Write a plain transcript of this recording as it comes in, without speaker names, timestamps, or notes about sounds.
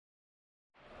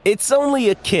It's only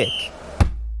a kick,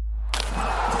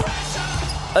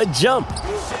 a jump,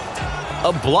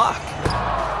 a block.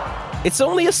 It's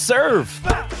only a serve.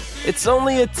 It's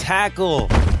only a tackle,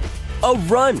 a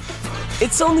run.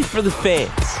 It's only for the fans.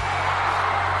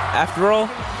 After all,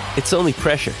 it's only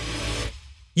pressure.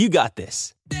 You got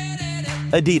this.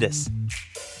 Adidas.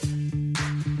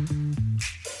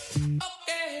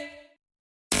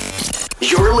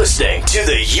 You're listening to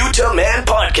the Utah Man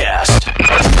Podcast,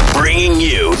 bringing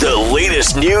you the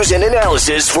latest news and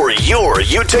analysis for your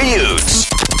Utah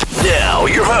Utes. Now,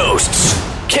 your hosts,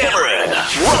 Cameron,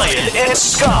 Ryan, and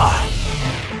Scott.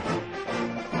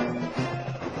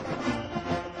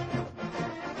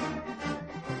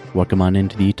 Welcome on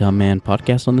into the Utah Man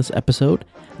Podcast. On this episode,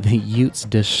 the Utes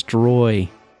destroy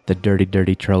the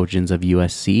dirty Trojans of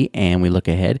USC, and we look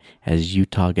ahead as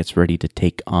Utah gets ready to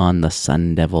take on the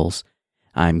Sun Devils.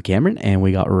 I'm Cameron, and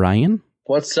we got Ryan.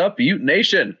 What's up, Ute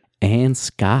Nation? And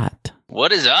Scott.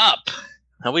 What is up?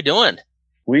 How we doing?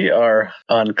 We are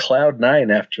on cloud nine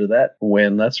after that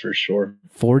win, that's for sure.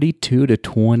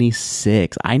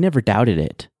 42-26. I never doubted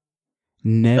it.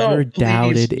 Never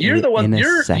doubted You're it the one, in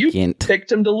a second. You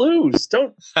picked him to lose.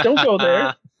 Don't go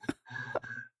there.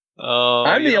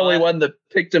 I'm the only one that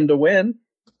picked him to win.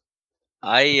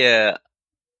 I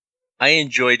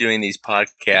enjoy doing these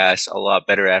podcasts a lot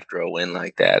better after a win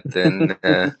like that than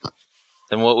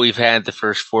what we've had the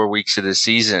first 4 weeks of the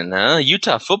season.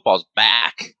 Utah football's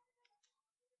back.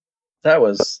 That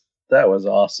was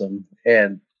awesome.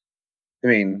 And I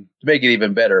mean, to make it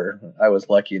even better, I was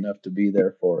lucky enough to be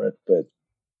there for it. But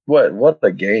what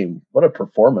a game. What a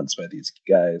performance by these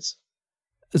guys.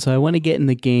 So I want to get in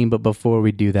the game, but before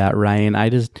we do that, Ryan,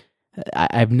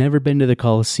 I've never been to the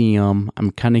Coliseum.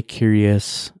 I'm kind of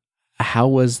curious. How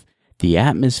was the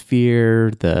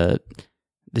atmosphere,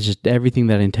 just everything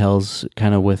that entails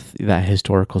kind of with that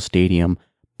historical stadium?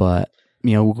 But,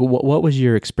 you know, what was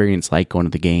your experience like going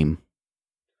to the game?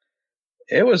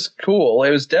 It was cool. It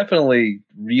was definitely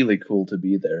really cool to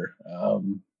be there,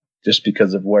 just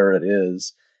because of where it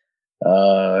is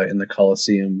in the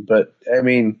Coliseum. But I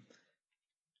mean,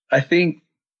 I think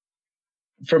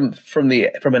from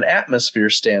an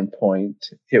atmosphere standpoint,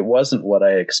 it wasn't what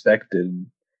I expected.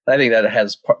 I think that it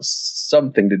has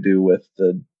something to do with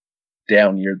the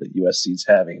down year that USC is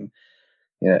having,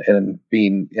 and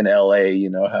being in LA. You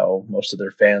know how most of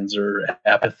their fans are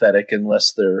apathetic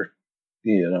unless they're,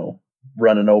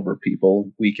 running over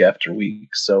people week after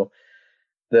week. So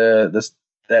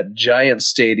that giant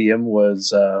stadium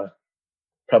was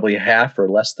probably half or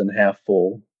less than half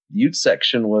full. Ute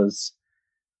section was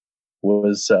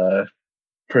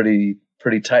pretty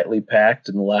tightly packed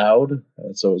and loud,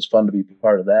 so it was fun to be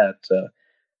part of that.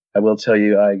 I will tell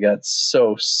you, I got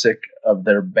so sick of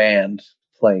their band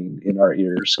playing in our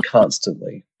ears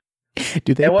constantly.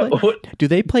 Do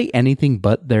they play anything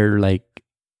but their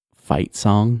fight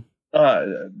song? I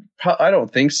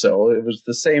don't think so. It was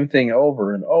the same thing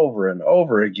over and over and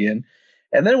over again.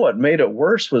 And then what made it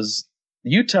worse was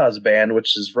Utah's band,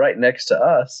 which is right next to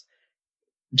us.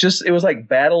 It was like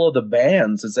battle of the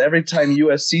bands. It's every time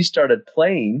USC started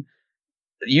playing,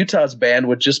 Utah's band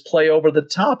would just play over the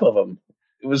top of them.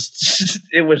 It was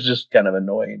just kind of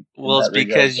annoying. Well, it's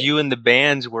because you and the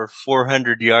bands were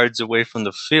 400 yards away from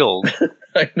the field.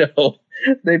 I know.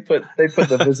 They put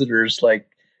the visitors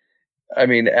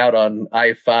out on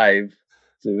I-5.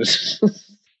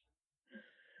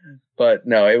 But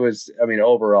no, it was. I mean,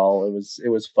 overall, it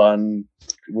was fun.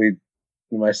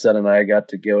 My son and I got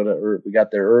we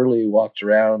got there early, walked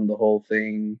around the whole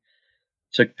thing,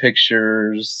 took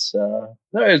pictures. No,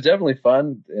 it was definitely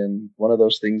fun, and one of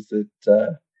those things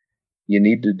that you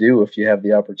need to do if you have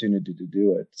the opportunity to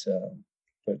do it.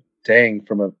 But dang,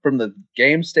 from the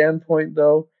game standpoint,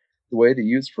 though, the way the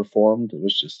Utes performed, it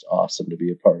was just awesome to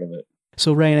be a part of it.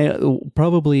 So, Ryan,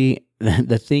 probably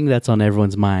the thing that's on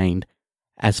everyone's mind,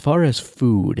 as far as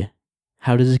food,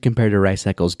 how does it compare to Rice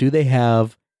Eccles? Do they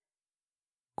have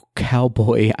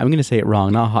cowboy, I'm going to say it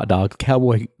wrong, not hot dogs,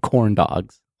 cowboy corn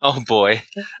dogs? Oh boy.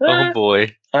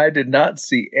 I did not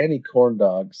see any corn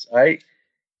dogs.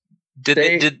 Did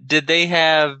they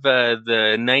have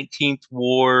the 19th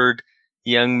Ward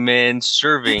young men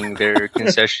serving their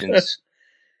concessions?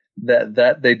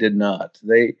 That they did not.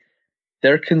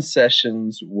 Their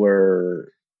concessions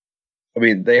were,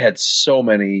 they had so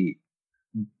many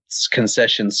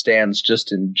concession stands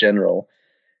just in general.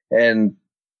 And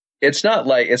it's not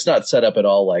set up at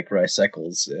all like Rice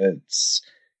Eccles. It's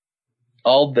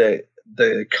all the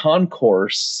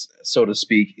concourse, so to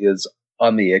speak, is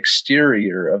on the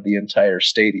exterior of the entire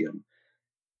stadium.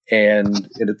 and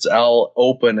it's all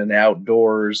open and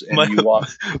outdoors, and you walk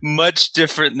much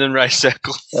different than Rice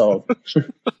Eccles. Oh,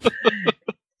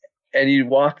 and you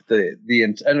walk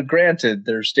and granted,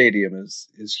 their stadium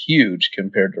is huge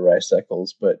compared to Rice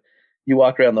Eccles, but you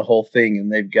walk around the whole thing,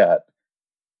 and they've got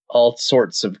all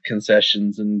sorts of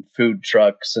concessions and food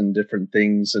trucks and different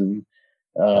things, and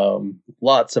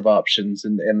lots of options.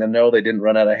 And then no, they didn't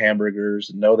run out of hamburgers,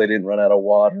 and no, they didn't run out of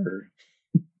water.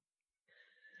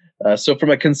 So from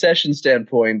a concession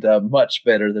standpoint, much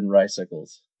better than Rice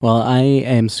Eccles. Well, I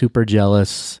am super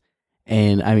jealous.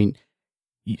 And I mean,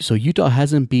 so Utah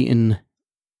hasn't beaten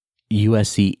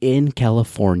USC in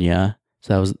California.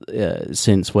 So that was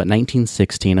since,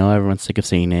 1960? I know everyone's sick of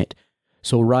saying it.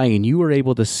 So Ryan, you were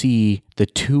able to see the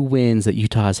 2 wins that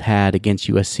Utah has had against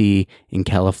USC in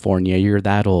California. You're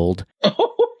that old.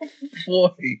 Oh,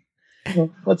 boy.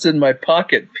 What's in my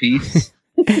pocket, Pete?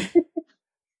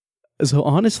 So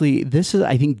honestly,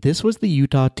 I think this was the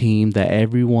Utah team that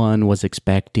everyone was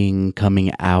expecting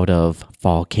coming out of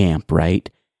fall camp, right?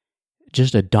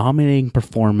 Just a dominating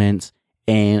performance,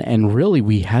 and really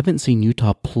we haven't seen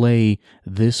Utah play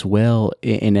this well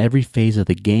in every phase of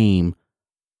the game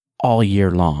all year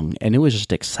long, and it was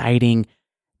just exciting.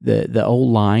 The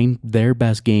O-line, their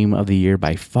best game of the year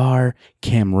by far.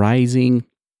 Cam Rising,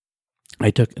 I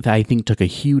think took a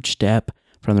huge step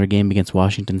from their game against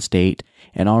Washington State.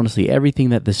 And honestly, everything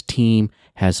that this team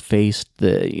has faced,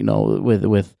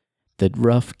 with the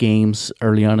rough games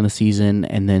early on in the season,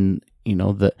 and then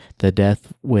the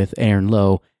death with Aaron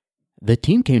Lowe, the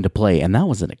team came to play, and that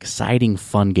was an exciting,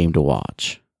 fun game to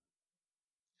watch.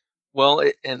 Well,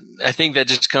 and I think that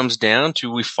just comes down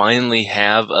to we finally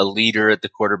have a leader at the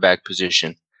quarterback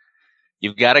position.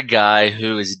 You've got a guy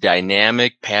who is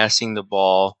dynamic, passing the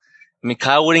ball. I mean,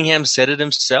 Kyle Whittingham said it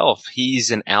himself.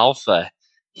 He's an alpha.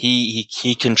 He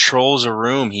controls a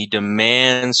room. He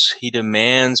demands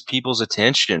people's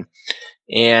attention.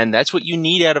 And that's what you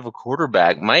need out of a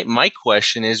quarterback. My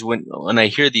question is, when I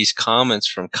hear these comments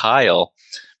from Kyle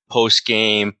post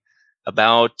game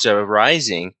about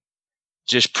Rising,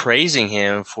 just praising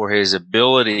him for his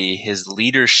ability, his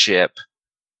leadership,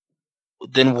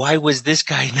 then why was this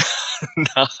guy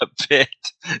not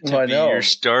picked to be your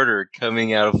starter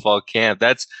coming out of fall camp?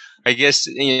 That's, I guess,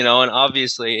 and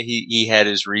obviously he had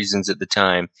his reasons at the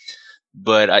time,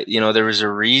 but there was a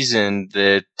reason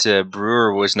that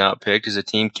Brewer was not picked as a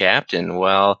team captain.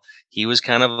 Well, he was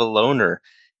kind of a loner,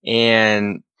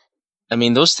 and I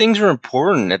mean, those things are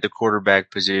important at the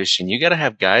quarterback position. You got to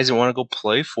have guys that want to go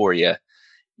play for you.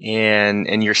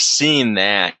 And you're seeing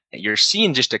that. You're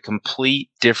seeing just a complete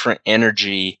different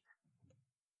energy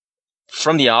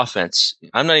from the offense.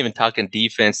 I'm not even talking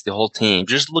defense, the whole team.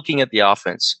 Just looking at the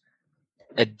offense.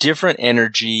 A different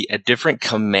energy, a different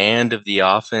command of the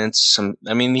offense.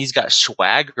 He's got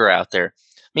swagger out there.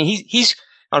 I mean, he's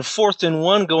on 4th and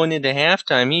 1 going into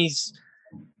halftime. He's,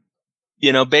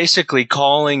 basically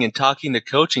calling and talking the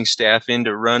coaching staff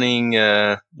into running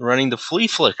the flea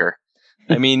flicker.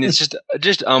 I mean, it's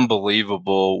just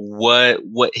unbelievable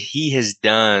what he has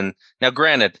done. Now,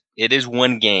 granted, it is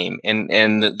one game, and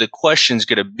the question's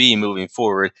going to be moving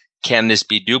forward, can this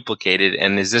be duplicated?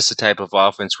 And is this the type of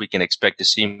offense we can expect to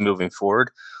see moving forward?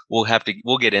 We'll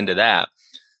get into that.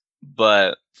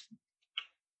 But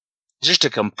just a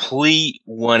complete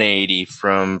 180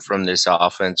 from this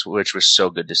offense, which was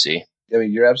so good to see. I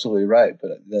mean, you're absolutely right,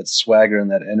 but that swagger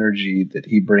and that energy that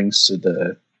he brings to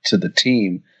the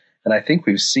team. And I think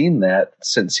we've seen that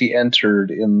since he entered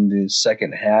in the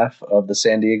second half of the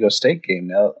San Diego State game.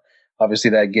 Now, obviously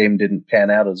that game didn't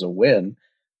pan out as a win,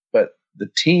 but the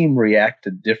team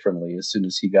reacted differently as soon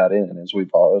as he got in, as we've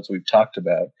talked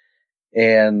about.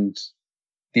 And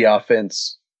the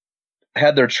offense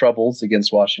had their troubles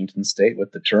against Washington State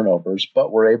with the turnovers,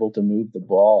 but were able to move the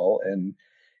ball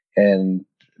and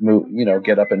move,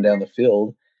 get up and down the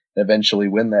field. Eventually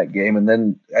win that game. And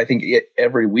then I think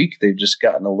every week they've just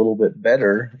gotten a little bit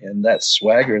better, and that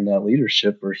swagger and that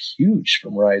leadership are huge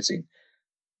from Rising.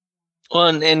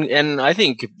 Well, and I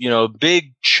think, a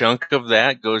big chunk of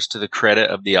that goes to the credit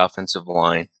of the offensive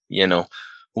line.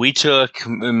 We took,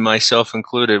 myself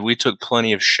included, we took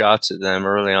plenty of shots at them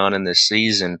early on in this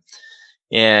season.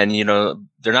 And,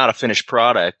 they're not a finished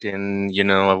product. And,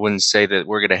 I wouldn't say that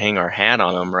we're going to hang our hat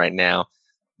on them right now.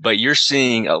 But you're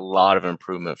seeing a lot of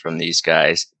improvement from these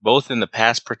guys, both in the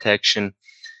pass protection.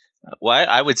 Well,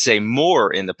 I would say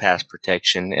more in the pass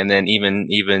protection, and then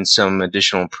even some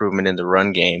additional improvement in the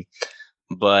run game.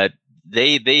 But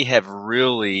they have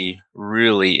really,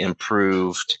 really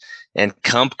improved. And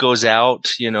Kump goes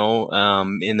out, in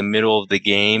the middle of the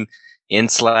game, in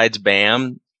slides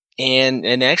Bam,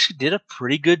 and actually did a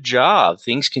pretty good job.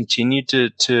 Things continued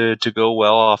to go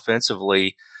well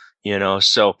offensively,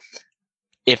 so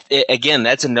again,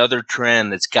 that's another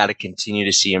trend that's got to continue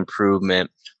to see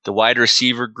improvement. The wide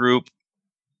receiver group,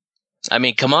 I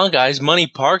mean, come on, guys. Money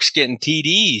Park's getting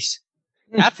TDs.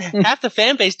 Half the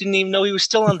fan base didn't even know he was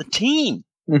still on the team.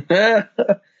 I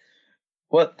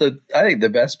think the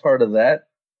best part of that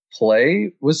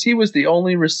play was he was the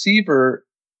only receiver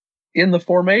in the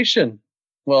formation.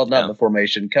 Well, not in the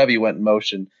formation. Covey went in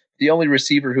motion. The only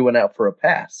receiver who went out for a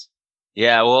pass.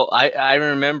 Yeah, well, I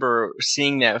remember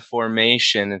seeing that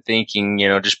formation and thinking,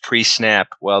 just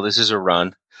pre-snap, well, this is a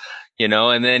run.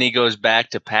 And then he goes back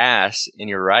to pass, and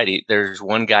you're right. There's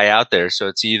one guy out there, so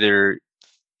it's either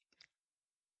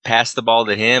pass the ball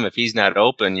to him. If he's not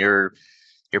open, you're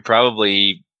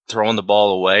probably throwing the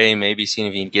ball away, maybe seeing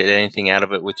if you can get anything out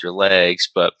of it with your legs.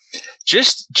 But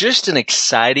just an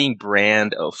exciting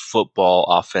brand of football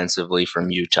offensively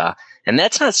from Utah, and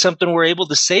that's not something we're able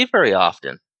to say very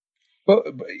often. But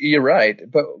you're right.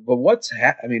 But what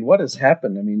has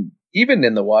happened? I mean, even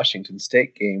in the Washington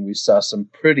State game, we saw some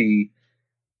pretty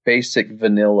basic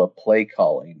vanilla play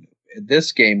calling.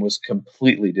 This game was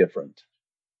completely different.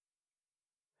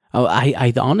 Oh,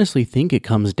 I honestly think it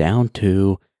comes down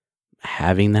to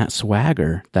having that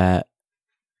swagger that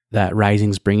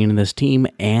Rising's bringing to this team,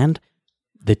 and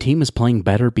the team is playing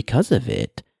better because of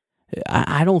it.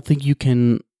 I don't think you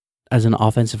can, as an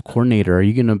offensive coordinator, are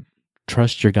you going to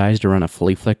trust your guys to run a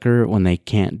flea flicker when they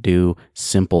can't do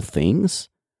simple things?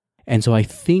 And so I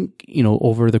think,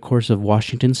 over the course of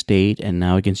Washington State and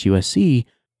now against USC,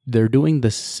 they're doing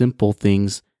the simple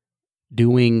things,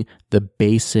 doing the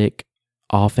basic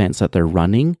offense that they're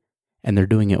running, and they're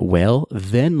doing it well.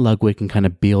 Then Ludwig can kind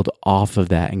of build off of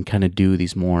that and kind of do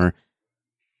these more,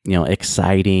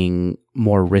 exciting,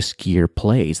 more riskier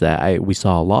plays that we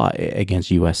saw a lot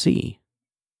against USC.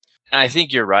 I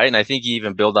think you're right, and I think you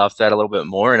even build off that a little bit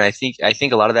more. And I think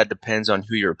a lot of that depends on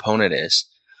who your opponent is,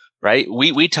 right?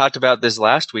 We talked about this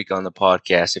last week on the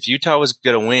podcast. If Utah was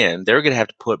going to win, they were going to have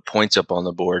to put points up on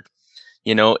the board.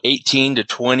 18 to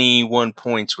 21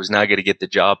 points was not going to get the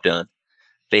job done.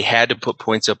 They had to put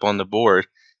points up on the board,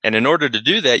 and in order to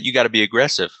do that, you got to be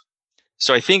aggressive.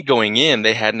 So I think going in,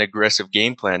 they had an aggressive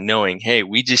game plan, knowing, hey,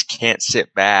 we just can't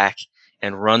sit back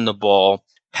and run the ball,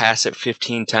 pass it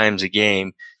 15 times a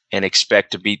game, and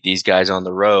expect to beat these guys on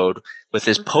the road with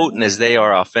as potent as they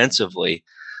are offensively.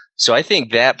 So I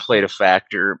think that played a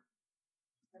factor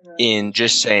in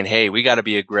just saying, hey, we got to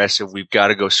be aggressive. We've got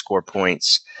to go score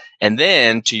points. And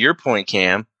then to your point,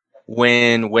 Cam,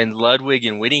 when Ludwig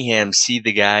and Whittingham see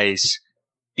the guys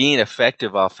being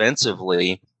effective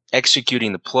offensively,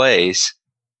 executing the plays,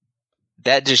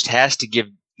 that just has to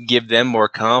give them more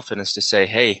confidence to say,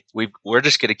 hey, we're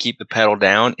just going to keep the pedal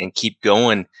down and keep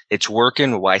going. It's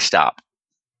working. Why stop?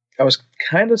 I was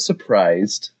kind of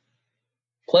surprised,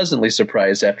 pleasantly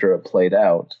surprised after it played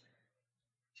out,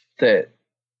 that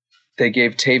they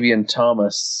gave Tavion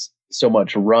Thomas so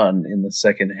much run in the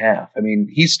second half. I mean,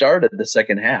 he started the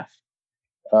second half.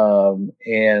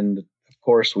 And of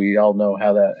course we all know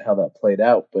how that played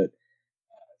out, but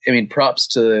I mean, props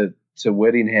to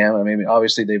Whittingham. I mean,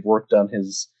 obviously they've worked on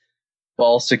his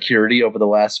ball security over the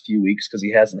last few weeks because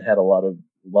he hasn't had a lot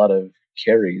of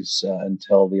carries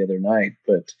until the other night.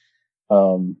 But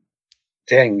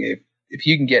dang, if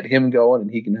you can get him going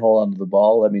and he can hold on to the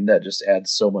ball, I mean, that just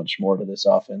adds so much more to this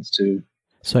offense too.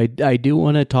 So I do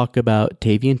want to talk about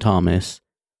Tavion Thomas,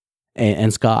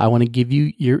 and Scott, I want to give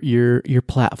you your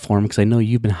platform because I know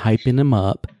you've been hyping him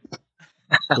up.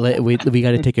 We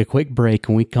got to take a quick break.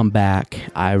 When we come back,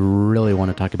 I really want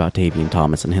to talk about Tavion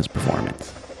Thomas and his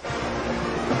performance.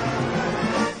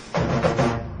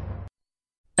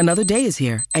 Another day is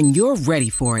here, and you're ready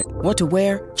for it. What to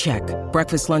wear? Check.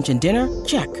 Breakfast, lunch, and dinner?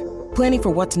 Check. Planning for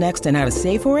what's next and how to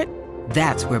save for it?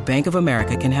 That's where Bank of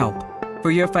America can help. For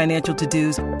your financial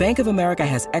to-dos, Bank of America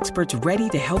has experts ready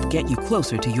to help get you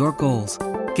closer to your goals.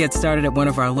 Get started at one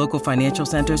of our local financial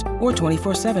centers or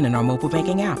 24/7 in our mobile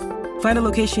banking app. Find a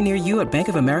location near you at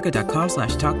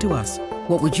bankofamerica.com/talktous.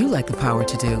 What would you like the power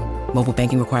to do? Mobile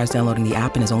banking requires downloading the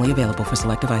app and is only available for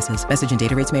select devices. Message and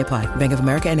data rates may apply. Bank of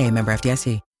America N.A., member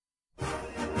FDIC.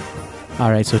 All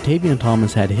right, so Tavion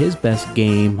Thomas had his best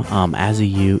game as a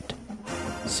Ute.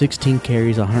 16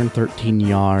 carries, 113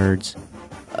 yards.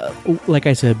 Like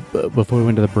I said before we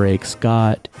went to the break,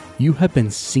 Scott, you have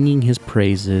been singing his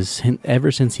praises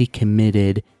ever since he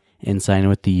committed and signed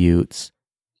with the Utes.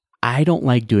 I don't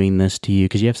like doing this to you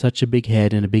because you have such a big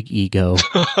head and a big ego,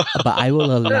 but I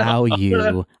will allow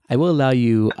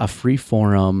you a free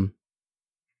forum.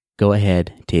 Go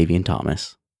ahead, Tavion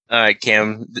Thomas. All right,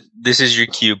 Cam, this is your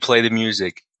cue. Play the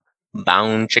music.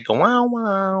 Bound chicka wow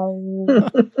wow.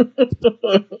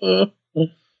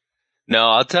 No,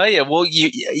 I'll tell you. Well,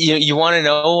 you want to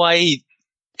know why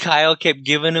Kyle kept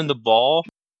giving him the ball?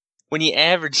 When he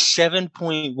averaged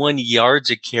 7.1 yards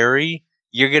a carry,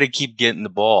 you're gonna keep getting the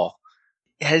ball.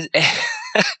 It's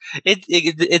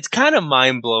kind of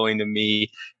mind blowing to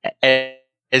me.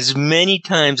 As many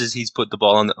times as he's put the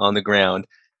ball on the ground,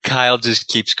 Kyle just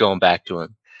keeps going back to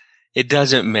him. It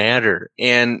doesn't matter,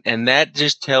 and that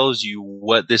just tells you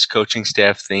what this coaching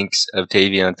staff thinks of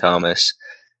Tavion Thomas.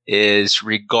 Is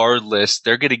regardless,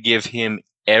 they're going to give him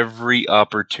every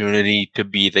opportunity to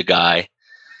be the guy.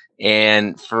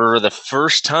 And for the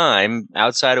first time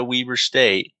outside of Weber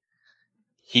State,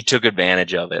 he took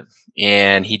advantage of it.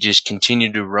 And he just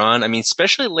continued to run. I mean,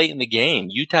 especially late in the game,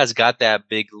 Utah's got that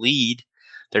big lead.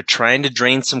 They're trying to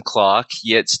drain some clock,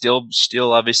 yet still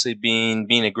obviously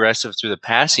being aggressive through the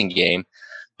passing game.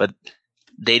 But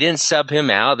they didn't sub him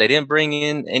out. They didn't bring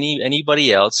in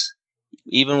anybody else,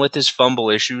 even with his fumble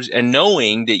issues. And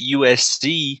knowing that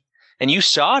USC, and you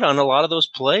saw it on a lot of those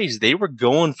plays, they were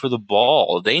going for the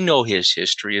ball. They know his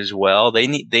history as well. They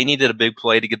needed a big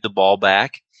play to get the ball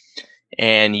back.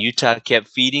 And Utah kept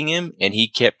feeding him, and he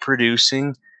kept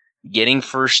producing, getting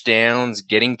first downs,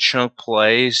 getting chunk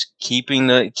plays, keeping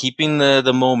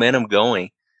the momentum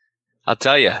going. I'll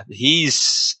tell you,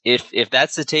 if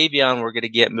that's the Tavion we're going to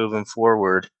get moving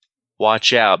forward,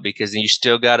 watch out, because you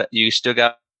still got a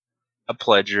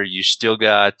Pledger, you still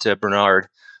got Bernard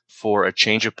for a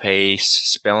change of pace,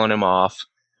 spelling him off.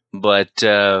 But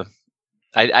I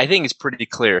think it's pretty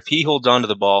clear. If he holds on to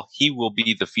the ball, he will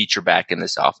be the feature back in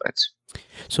this offense.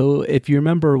 So if you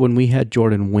remember when we had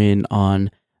Jordan Wynn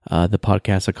on the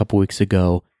podcast a couple weeks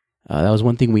ago, that was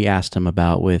one thing we asked him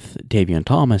about with Tavion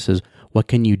Thomas is what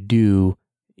can you do,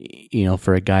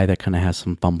 for a guy that kind of has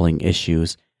some fumbling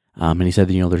issues. And he said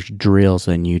that, there's drills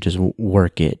and you just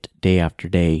work it day after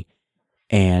day.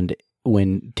 And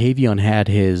when Tavion had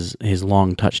his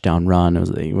long touchdown run,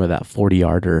 it was that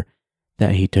 40-yarder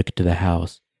that he took to the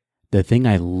house. The thing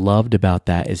I loved about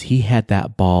that is he had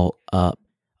that ball up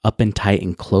and tight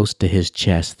and close to his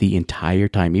chest the entire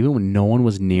time, even when no one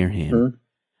was near him.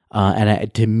 Mm-hmm.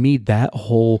 To me, that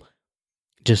whole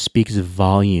just speaks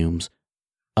volumes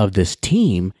of this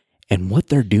team and what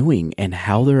they're doing and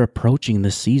how they're approaching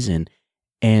this season.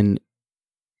 And,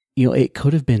 it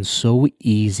could have been so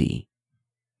easy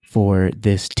for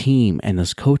this team and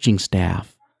this coaching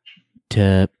staff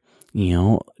to,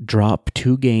 drop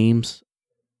 2 games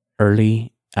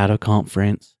early out of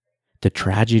conference, the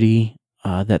tragedy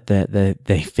that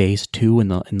they faced 2 in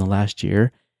the last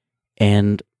year,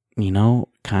 and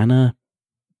kind of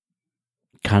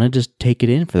just take it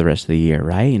in for the rest of the year,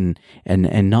 right?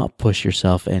 And not push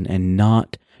yourself and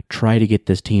not try to get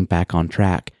this team back on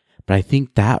track. But I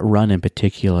think that run in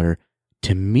particular,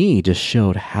 to me, just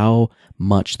showed how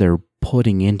much they're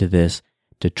putting into this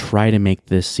to try to make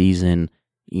this season,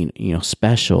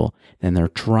 special. And they're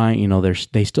trying,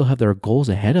 they still have their goals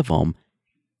ahead of them,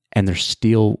 and they're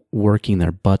still working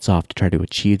their butts off to try to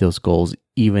achieve those goals,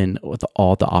 even with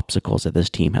all the obstacles that this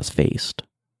team has faced.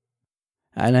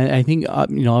 And I think,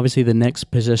 obviously the next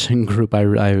position group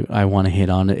I want to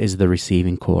hit on is the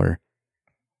receiving core.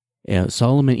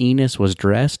 Solomon Enis was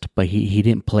dressed, but he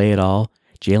didn't play at all.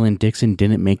 Jalen Dixon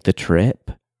didn't make the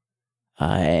trip.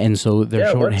 And so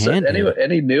they're shorthanded.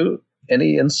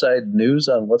 Any inside news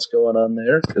on what's going on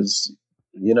there? Because,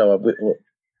 we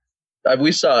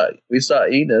saw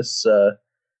Enis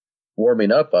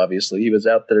warming up. Obviously, he was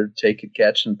out there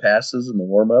catching passes in the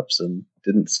warm-ups and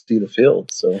didn't see the field.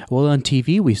 So, well, on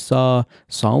TV we saw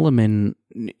Solomon,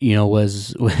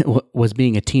 was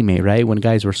being a teammate, right? When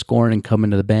guys were scoring and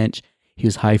coming to the bench, he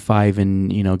was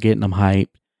high-fiving, getting them hyped.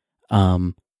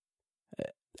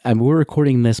 And we're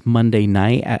recording this Monday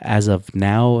night. As of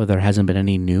now, there hasn't been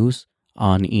any news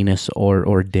on Enis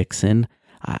or Dixon.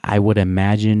 I would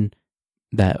imagine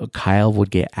that Kyle would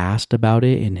get asked about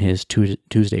it in his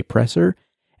Tuesday presser,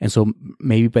 and so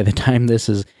maybe by the time this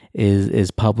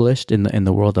is published in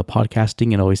the world of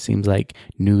podcasting, it always seems like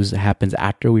news happens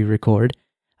after we record.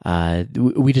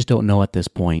 We just don't know at this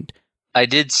point. I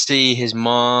did see his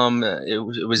mom.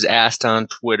 It was asked on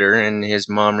Twitter, and his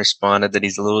mom responded that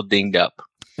he's a little dinged up.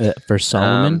 For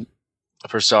Solomon?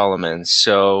 For Solomon.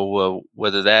 So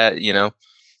whether that,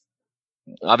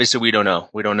 obviously we don't know.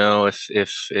 We don't know if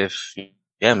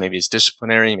maybe it's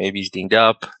disciplinary, maybe he's dinged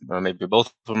up, maybe both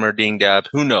of them are dinged up.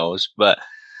 Who knows? But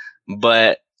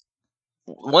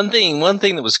one thing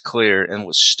that was clear and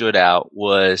what stood out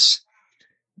was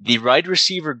the wide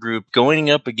receiver group going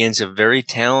up against a very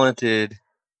talented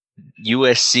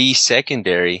USC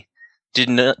secondary. did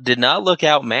not look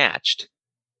outmatched.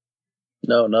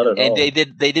 No, not at all. And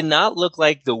they did not look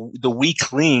like the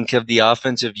weak link of the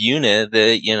offensive unit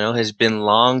that, you know, has been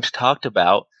long talked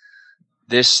about,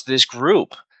 this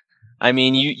group. I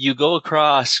mean, you go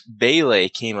across, Bailey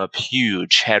came up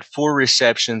huge, had 4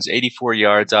 receptions, 84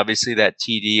 yards, obviously that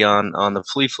TD on the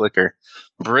flea flicker.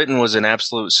 Britton was an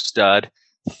absolute stud.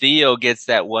 Theo gets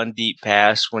that one deep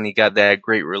pass when he got that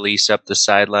great release up the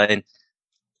sideline.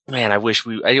 Man, I wish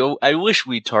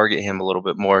we target him a little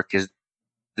bit more, because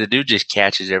the dude just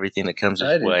catches everything that comes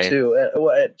his way. I do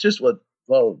too. Just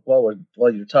while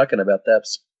you're talking about that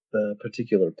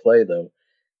particular play, though,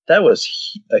 that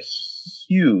was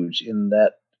huge in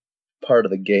that part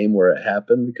of the game where it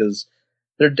happened, because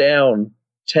they're down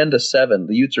 10-7.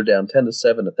 The Utes are down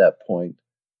 10-7 at that point,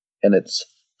 and it's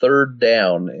 3rd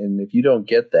down. And if you don't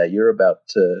get that, you're about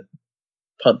to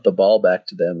punt the ball back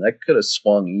to them. That could have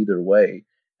swung either way. And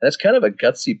that's kind of a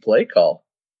gutsy play call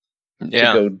to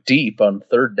go deep on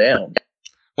 3rd down.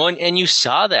 Well, and you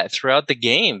saw that throughout the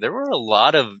game. There were a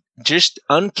lot of just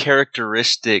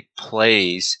uncharacteristic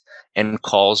plays and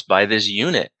calls by this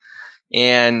unit.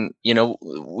 And, you know,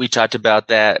 we talked about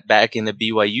that back in the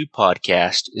BYU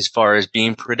podcast as far as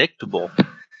being predictable.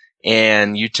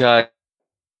 And Utah,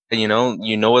 you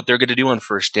know what they're going to do on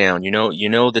 1st down. You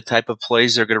know the type of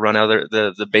plays they're going to run out of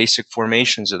the basic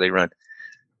formations that they run.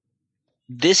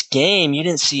 This game, you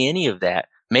didn't see any of that.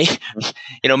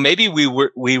 Maybe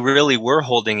we really were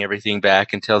holding everything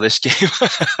back until this game.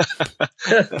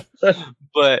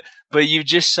 But you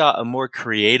just saw a more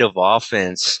creative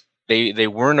offense. They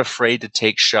weren't afraid to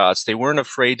take shots. They weren't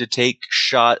afraid to take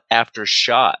shot after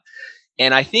shot.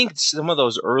 And I think some of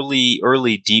those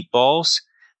early deep balls,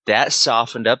 that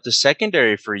softened up the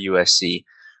secondary for USC,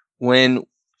 when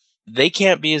they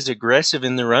can't be as aggressive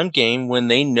in the run game when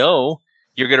they know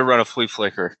you're going to run a flea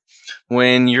flicker,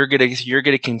 when you're going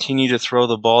to continue to throw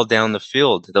the ball down the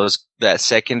field. That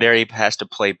secondary has to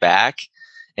play back,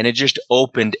 and it just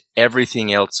opened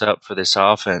everything else up for this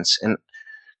offense. And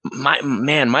my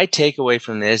takeaway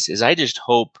from this is, I just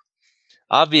hope,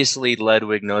 obviously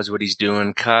Ledwig knows what he's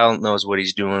doing, Kyle knows what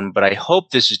he's doing, but I hope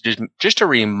this is just a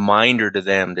reminder to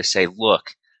them to say,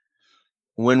 look,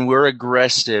 when we're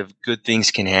aggressive, good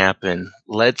things can happen.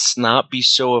 Let's not be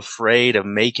so afraid of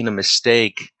making a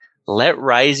mistake. Let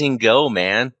Rising go,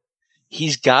 man.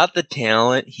 He's got the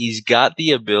talent. He's got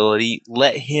the ability.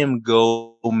 Let him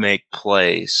go make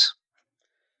plays.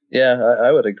 Yeah,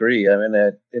 I would agree. I mean,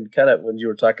 and kind of when you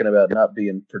were talking about not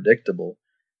being predictable,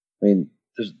 I mean,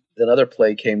 there's another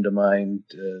play came to mind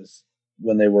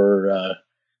when we were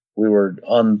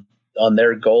on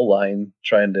their goal line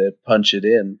trying to punch it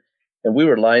in, and we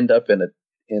were lined up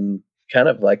in kind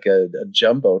of like a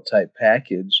jumbo type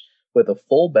package with a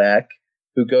fullback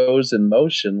who goes in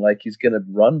motion like he's going to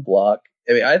run block.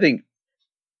 I mean, I think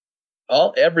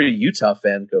every Utah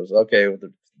fan goes, okay,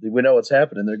 we know what's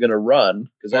happening. They're going to run,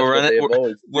 because that's what they've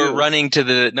always do. We're running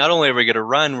to not only are we going to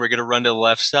run, we're going to run to the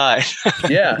left side.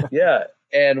 Yeah.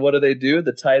 And what do?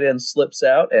 The tight end slips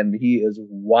out, and he is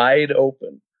wide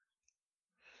open.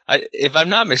 If I'm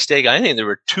not mistaken, I think there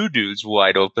were 2 dudes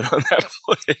wide open on that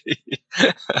play.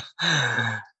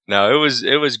 No,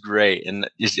 it was great. And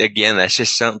again, that's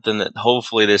just something that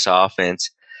hopefully this offense,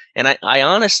 and I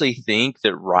honestly think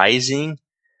that Rising,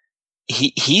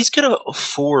 he's going to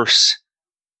force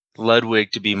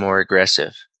Ludwig to be more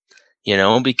aggressive,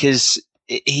 because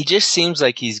he just seems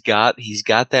like he's got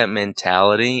that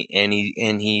mentality, and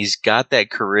he's got that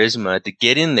charisma to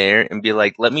get in there and be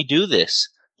like, let me do this.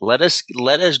 Let us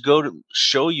go to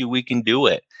show you we can do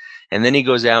it. And then he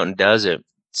goes out and does it.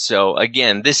 So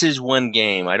again, this is one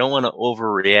game. I don't want to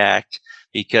overreact,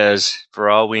 because for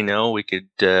all we know, we could,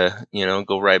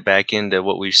 go right back into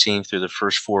what we've seen through the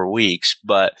first 4 weeks,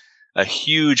 but a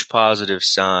huge positive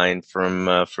sign from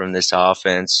this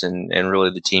offense and really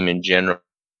the team in general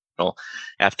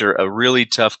after a really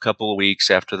tough couple of weeks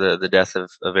after the death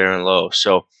of Aaron Lowe.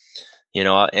 So,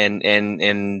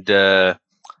 and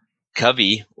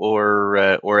Covey,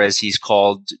 or as he's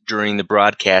called during the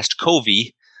broadcast,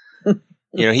 Covey,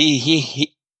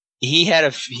 he had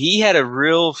a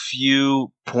real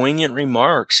few poignant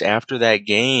remarks after that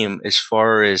game as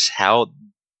far as how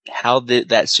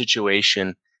that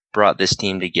situation brought this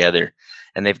team together.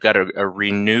 And they've got a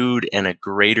renewed and a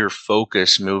greater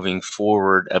focus moving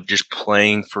forward of just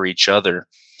playing for each other.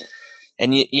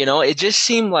 And, it just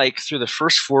seemed like through the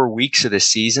first 4 weeks of the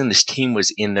season, this team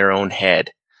was in their own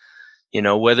head.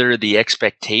 Whether the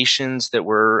expectations that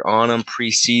were on them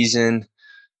preseason,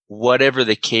 whatever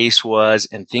the case was,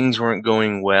 and things weren't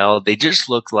going well, they just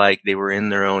looked like they were in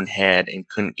their own head and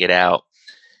couldn't get out.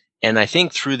 And I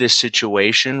think through this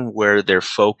situation where their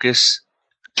focus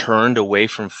turned away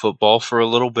from football for a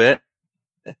little bit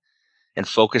and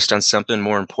focused on something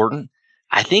more important,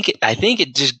 I think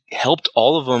it just helped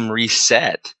all of them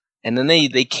reset. And then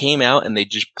they came out and they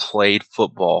just played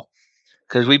football.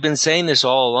 Because we've been saying this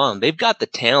all along. They've got the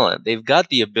talent. They've got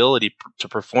the ability to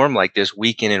perform like this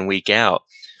week in and week out,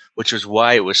 which is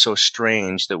why it was so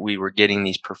strange that we were getting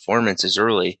these performances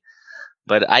early.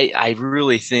 But I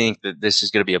really think that this is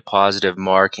going to be a positive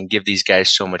mark and give these guys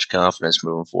so much confidence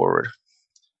moving forward.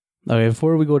 Okay,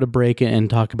 before we go to break and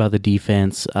talk about the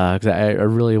defense, because I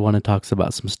really want to talk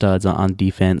about some studs on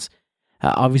defense.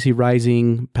 Obviously,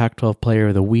 Rising Pac-12 Player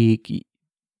of the Week,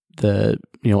 the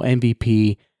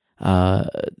MVP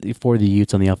for the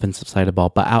Utes on the offensive side of the ball.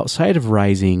 But outside of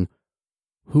Rising,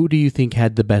 who do you think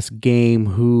had the best game?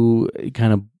 Who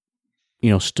kind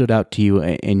of stood out to you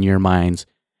in your minds?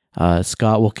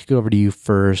 Scott, we'll kick over to you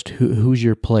first. Who's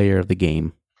your player of the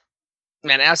game?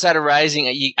 Man, outside of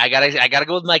Rising, I gotta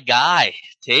go with my guy,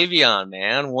 Tavion,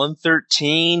 man.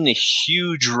 113, a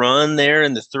huge run there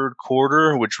in the third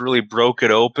quarter, which really broke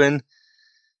it open.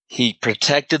 He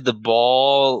protected the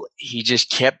ball. He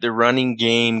just kept the running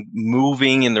game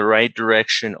moving in the right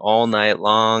direction all night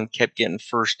long, kept getting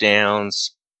first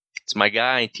downs. It's my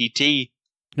guy, TT.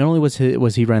 Not only was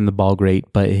he running the ball great,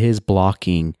 but his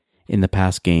blocking in the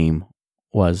past game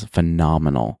was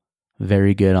phenomenal.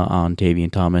 Very good on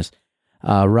Tavion Thomas.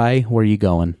 Rai, where are you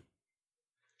going?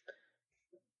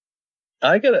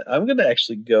 I'm gonna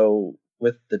actually go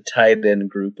with the tight end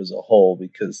group as a whole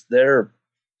because their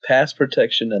pass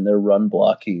protection and their run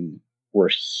blocking were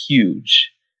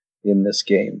huge in this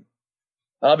game.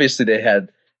 Obviously,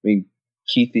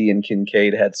 Keithy and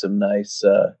Kincaid had some nice,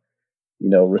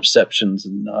 receptions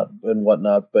and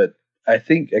whatnot. But I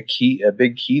think a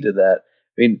big key to that.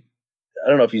 I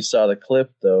don't know if you saw the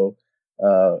clip though.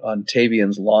 On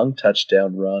Tavion's long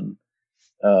touchdown run,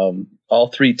 all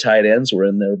three tight ends were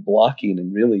in there blocking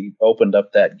and really opened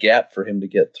up that gap for him to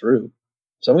get through.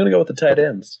 So I'm going to go with the tight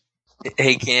ends.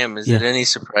 Hey, Cam, is it any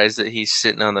surprise that he's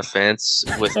sitting on the fence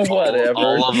with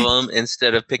all of them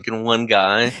instead of picking one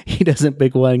guy? He doesn't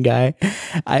pick one guy.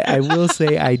 I will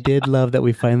say I did love that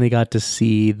we finally got to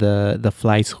see the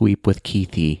fly sweep with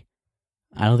Keithy.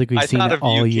 I don't think we've seen it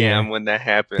all year. Cam, when that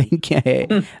happened.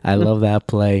 I love that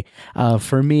play.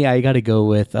 For me, I got to go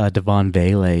with Devon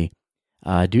Vele.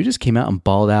 Dude just came out and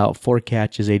balled out, 4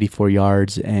 catches, 84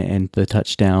 yards, and the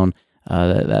touchdown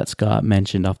that Scott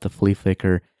mentioned off the flea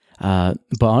flicker. But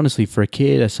honestly, for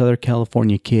a Southern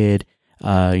California kid,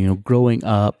 growing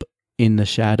up in the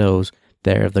shadows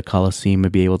there of the Coliseum, to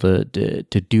be able to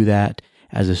do that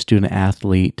as a student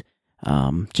athlete.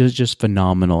 Just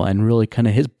phenomenal, and really kind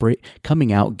of his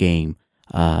coming out game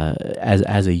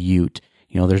as a Ute.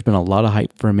 There's been a lot of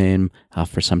hype from him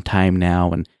for some time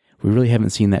now, and we really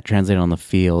haven't seen that translate on the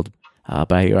field.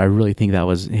 But I really think that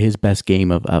was his best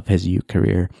game of his Ute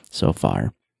career so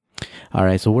far. All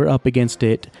right, so we're up against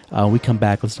it. We come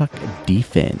back. Let's talk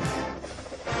defense.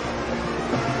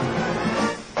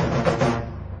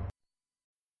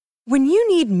 When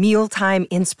you need mealtime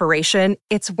inspiration,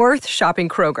 it's worth shopping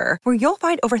Kroger, where you'll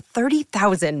find over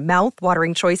 30,000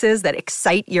 mouth-watering choices that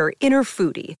excite your inner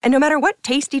foodie. And no matter what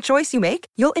tasty choice you make,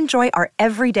 you'll enjoy our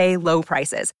everyday low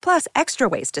prices, plus extra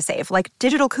ways to save, like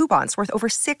digital coupons worth over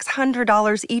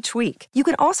 $600 each week. You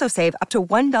can also save up to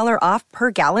 $1 off per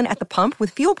gallon at the pump with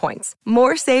fuel points.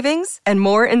 More savings and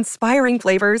more inspiring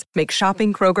flavors make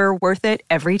shopping Kroger worth it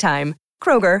every time.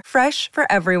 Kroger, fresh for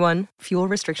everyone. Fuel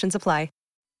restrictions apply.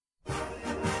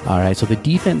 All right, so the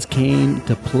defense came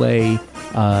to play,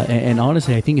 and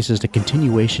honestly, I think it's just a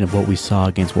continuation of what we saw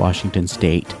against Washington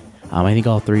State. I think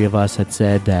all three of us had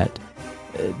said that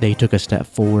they took a step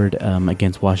forward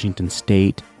against Washington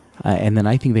State, and then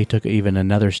I think they took even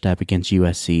another step against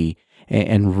USC.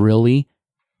 And really,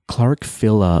 Clark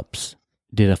Phillips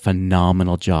did a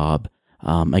phenomenal job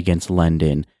against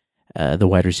London, the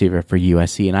wide receiver for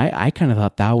USC, and I kind of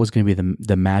thought that was going to be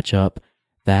the matchup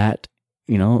that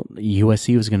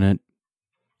USC was going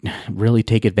to really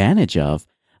take advantage of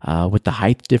with the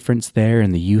height difference there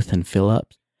and the youth and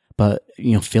Phillips. But,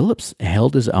 Phillips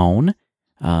held his own,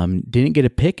 didn't get a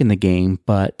pick in the game,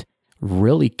 but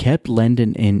really kept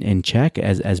London in check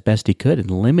as best he could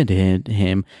and limited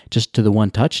him just to the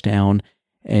one touchdown.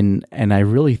 And I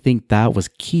really think that was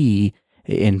key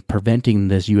in preventing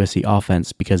this USC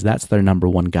offense because that's their number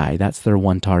one guy. That's their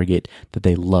one target that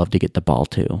they love to get the ball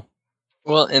to.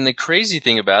 Well, and the crazy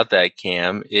thing about that,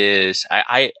 Cam, is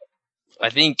I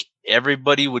think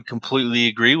everybody would completely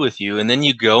agree with you. And then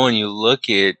you go and you look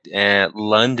at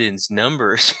London's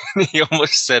numbers. He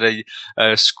almost set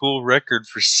a school record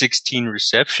for 16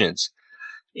 receptions.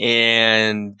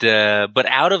 And but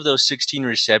out of those 16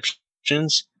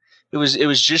 receptions, it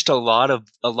was just a lot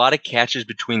of catches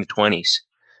between the 20s.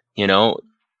 You know,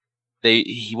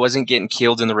 he wasn't getting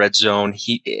killed in the red zone.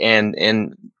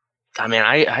 I mean,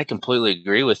 I completely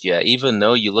agree with you. Even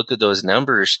though you look at those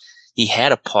numbers, he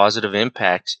had a positive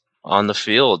impact on the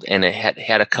field, and it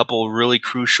had a couple really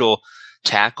crucial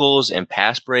tackles and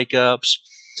pass breakups,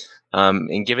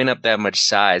 and giving up that much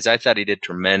size. I thought he did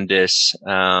tremendous.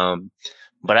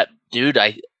 But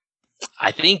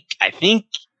I think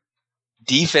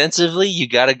defensively you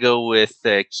got to go with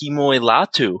Kimoy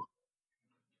Latu,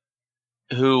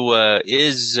 who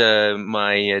is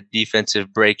my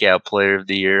defensive breakout player of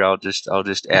the year. I'll just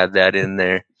add that in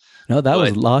there. No, that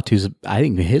was Latu's, I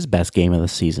think, his best game of the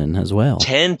season as well.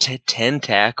 10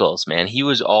 tackles, man. He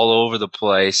was all over the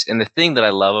place. And the thing that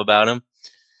I love about him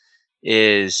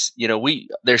is, you know,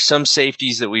 there's some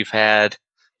safeties that we've had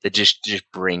that just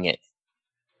bring it.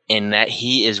 And that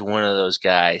he is one of those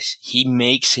guys. He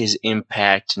makes his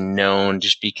impact known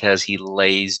just because he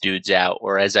lays dudes out.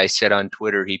 Or as I said on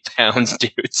Twitter, he pounds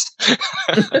dudes.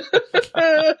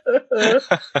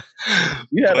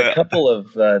 You had a couple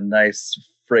of nice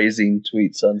phrasing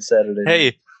tweets on Saturday.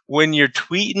 Hey, when you're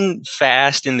tweeting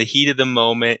fast in the heat of the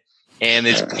moment and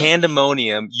it's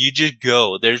pandemonium, you just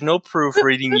go. There's no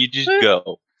proofreading. You just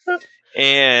go.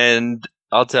 And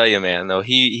I'll tell you, man, though,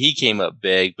 he came up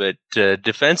big, but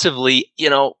defensively, you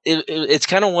know, it's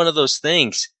kind of one of those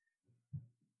things.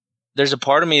 There's a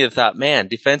part of me that thought, man,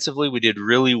 defensively we did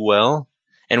really well,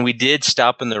 and we did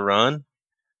stop in the run,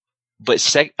 but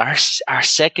our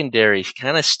secondary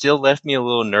kind of still left me a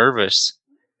little nervous.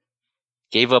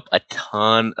 Gave up a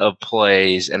ton of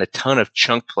plays and a ton of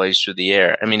chunk plays through the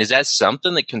air. I mean, is that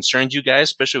something that concerns you guys,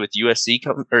 especially with ASU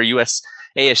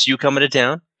coming to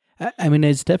town? I mean,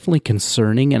 it's definitely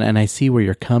concerning, and I see where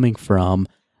you're coming from.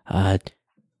 But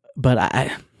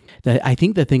I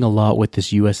think the thing a lot with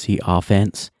this USC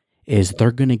offense is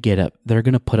they're going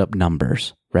to put up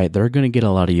numbers, right? They're going to get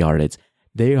a lot of yardage.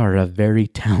 They are a very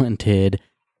talented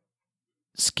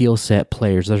skill set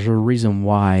players. There's a reason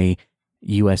why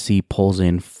USC pulls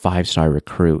in 5-star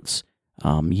recruits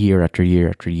year after year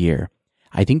after year.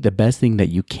 I think the best thing that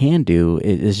you can do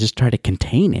is just try to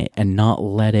contain it and not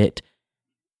let it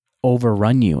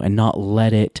overrun you and not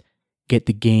let it get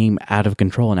the game out of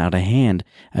control and out of hand.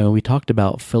 I mean, we talked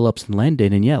about Phillips and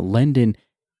Lendon, and yeah, Lendon,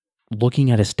 looking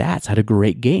at his stats, had a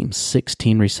great game.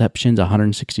 16 receptions,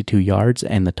 162 yards,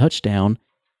 and the touchdown,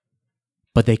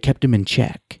 but they kept him in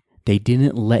check. They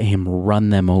didn't let him run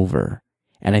them over.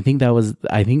 And I think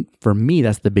for me,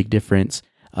 that's the big difference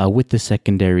with the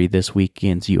secondary this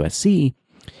weekend's USC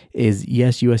is,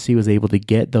 yes, USC was able to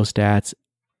get those stats,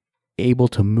 able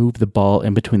to move the ball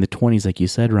in between the 20s, like you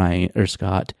said, Ryan or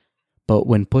Scott. But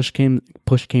when push came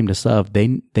to shove,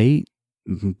 they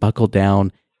buckled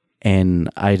down, and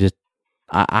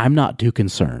I'm not too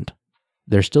concerned.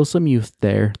 There's still some youth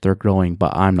there; they're growing,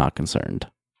 but I'm not concerned.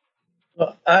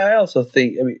 Well, I also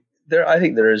think, I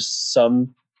think there is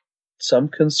some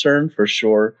concern for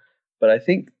sure, but I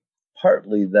think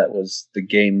partly that was the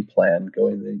game plan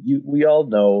going in. We all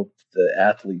know the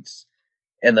athletes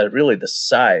and really the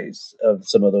size of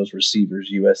some of those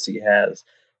receivers USC has.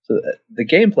 So the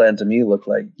game plan to me looked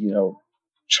like,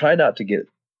 try not to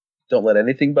don't let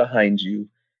anything behind you.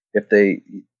 If they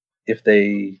get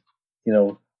a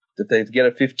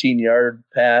 15-yard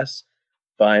pass,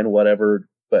 fine, whatever,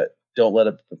 but don't let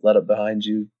it behind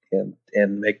you and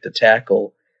make the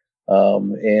tackle.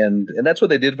 And that's what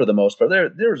they did for the most part.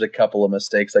 There was a couple of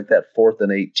mistakes, like that 4th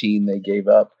and 18 they gave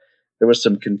up. There was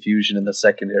some confusion in the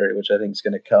secondary, which I think is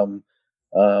going to come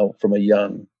from a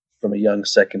young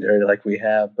secondary like we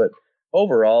have. But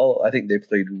overall, I think they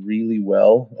played really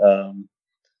well.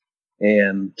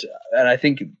 And I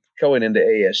think going into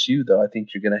ASU, though, I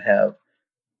think you're going to have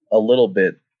a little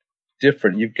bit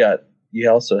different.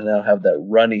 You also now have that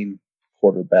running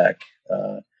quarterback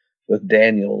with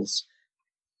Daniels.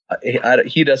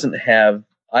 He doesn't have.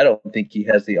 I don't think he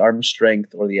has the arm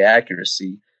strength or the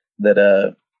accuracy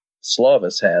that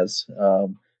Slovis has.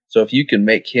 So if you can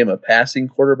make him a passing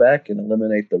quarterback and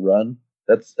eliminate the run,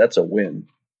 that's a win.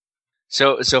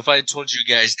 So if I told you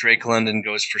guys Drake London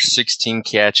goes for 16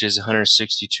 catches,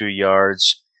 162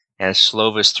 yards, and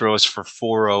Slovis throws for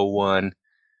 401,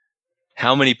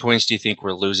 how many points do you think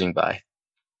we're losing by?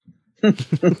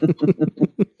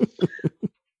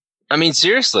 I mean,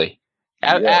 seriously.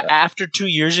 After 2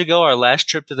 years ago, our last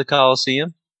trip to the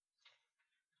Coliseum.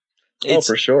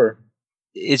 For sure.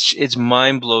 it's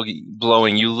mind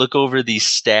blowing. You look over these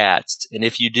stats, and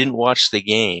if you didn't watch the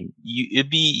game, you'd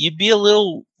be a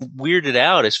little weirded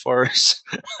out as far as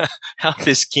how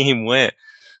this game went.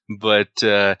 But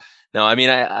no, I mean,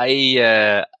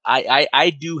 I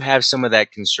do have some of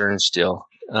that concern still.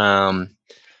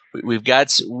 We've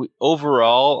got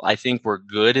overall, I think we're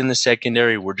good in the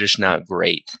secondary. We're just not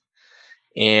great.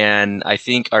 And I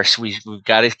think we've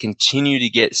got to continue to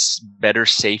get better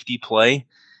safety play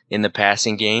in the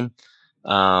passing game,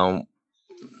 and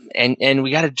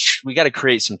we got to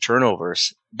create some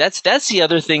turnovers. That's the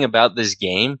other thing about this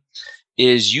game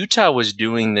is Utah was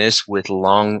doing this with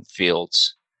long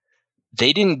fields.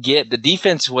 The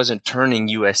defense wasn't turning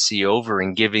USC over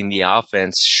and giving the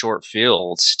offense short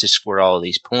fields to score all of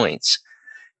these points,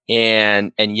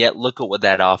 and yet look at what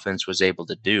that offense was able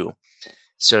to do.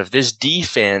 So if this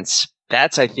defense,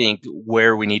 that's, I think,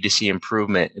 where we need to see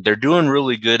improvement. They're doing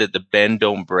really good at the bend,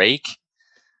 don't break,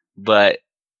 but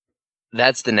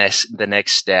that's the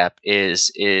next step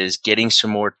is getting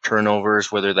some more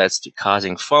turnovers, whether that's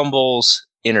causing fumbles,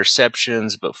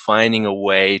 interceptions, but finding a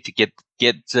way to get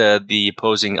the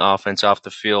opposing offense off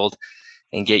the field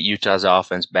and get Utah's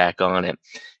offense back on it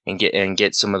and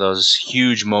get some of those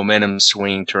huge momentum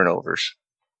swing turnovers.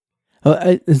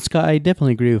 Scott, I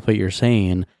definitely agree with what you're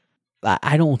saying.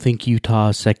 I don't think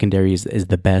Utah's secondary is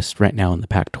the best right now in the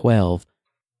Pac-12.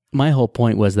 My whole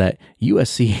point was that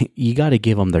USC, you got to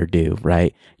give them their due,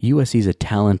 right? USC is a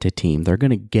talented team. They're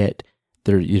going to get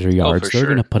their yards. They're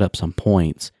going to put up some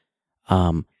points.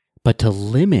 But to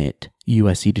limit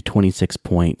USC to 26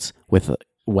 points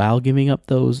while giving up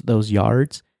those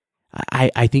yards,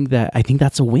 I think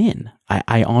that's a win.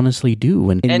 I honestly do.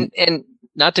 And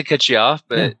not to cut you off,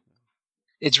 but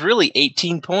it's really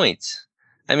 18 points.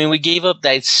 I mean, we gave up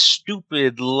that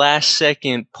stupid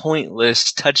last-second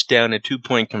pointless touchdown and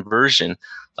 2-point conversion.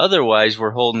 Otherwise,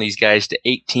 we're holding these guys to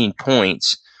 18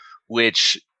 points,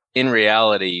 which in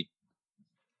reality,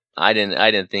 I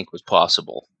didn't think was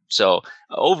possible. So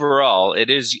overall, it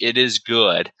is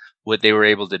good what they were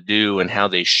able to do and how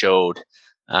they showed.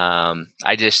 I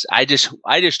just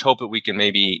hope that we can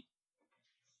maybe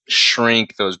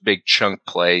shrink those big chunk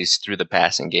plays through the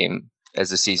passing game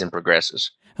as the season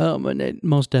progresses.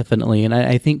 Most definitely. And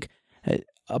I think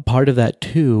a part of that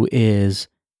too is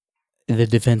the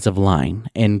defensive line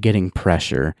and getting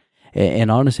pressure.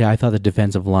 And honestly, I thought the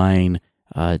defensive line,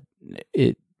 I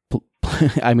just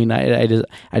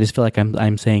feel like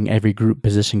I'm saying every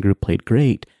position group played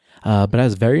great. But I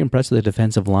was very impressed with the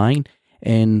defensive line.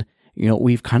 And,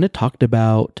 we've kind of talked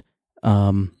about,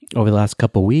 over the last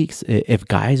couple of weeks, if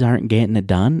guys aren't getting it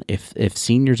done, if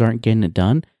seniors aren't getting it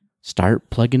done, start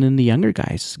plugging in the younger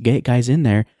guys, get guys in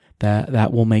there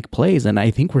that will make plays. And I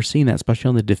think we're seeing that, especially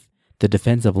on the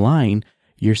defensive line.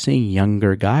 You're seeing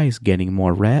younger guys getting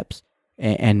more reps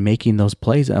and making those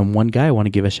plays. And one guy I want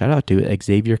to give a shout out to,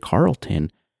 Xavier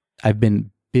Carlton. I've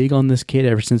been big on this kid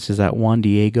ever since he's at Juan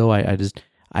Diego. I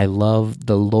love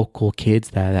the local kids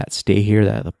that stay here,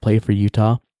 that play for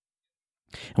Utah.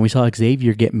 And we saw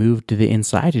Xavier get moved to the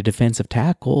inside, a defensive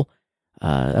tackle,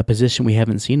 a position we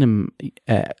haven't seen him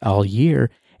all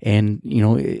year. And,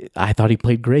 I thought he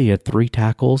played great. He had 3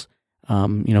 tackles,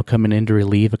 coming in to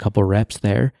relieve a couple reps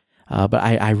there. But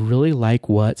I really like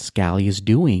what Scally is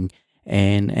doing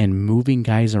and moving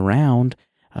guys around.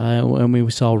 When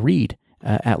we saw Reed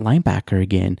at linebacker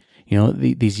again,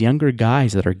 these younger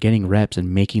guys that are getting reps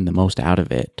and making the most out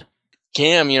of it.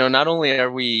 Cam, not only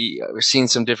are we seeing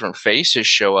some different faces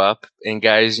show up and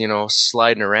guys,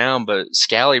 sliding around, but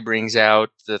Scally brings out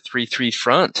the 3-3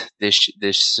 front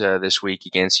this week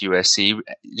against USC.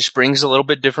 Just brings a little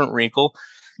bit different wrinkle.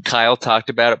 Kyle talked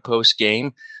about it post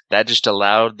game. That just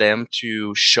allowed them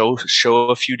to show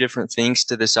a few different things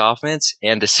to this offense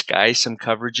and disguise some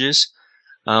coverages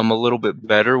a little bit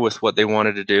better with what they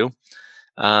wanted to do.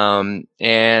 And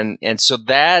so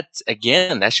that,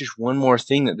 again, that's just one more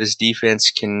thing that this defense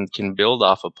can build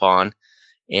off upon.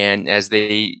 And as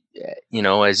they,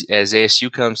 as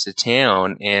ASU comes to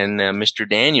town and Mr.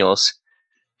 Daniels,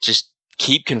 just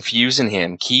keep confusing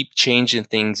him, keep changing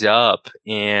things up.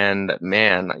 And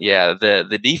man, yeah,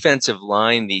 the defensive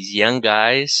line, these young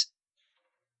guys,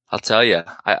 I'll tell you,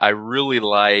 I really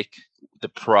like the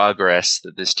progress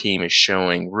that this team is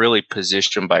showing, really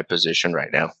position by position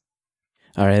right now.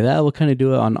 All right, that will kind of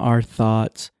do it on our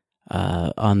thoughts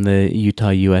on the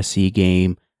Utah-USC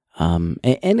game.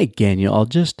 And again, I'll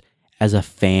just, as a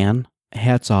fan,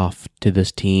 hats off to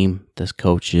this team, this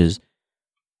coaches,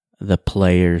 the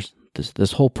players,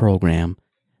 this whole program,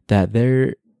 that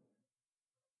they're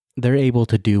able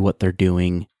to do what they're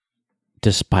doing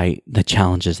despite the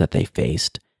challenges that they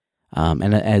faced.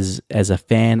 And as a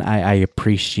fan, I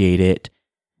appreciate it,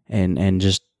 and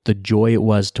just the joy it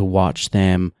was to watch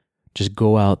them just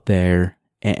go out there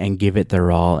and give it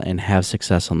their all and have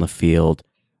success on the field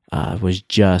was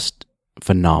just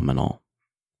phenomenal.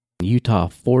 Utah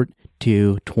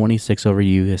 4-2, 26 over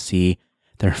USC,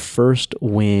 their first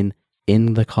win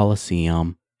in the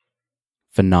Coliseum.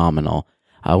 Phenomenal.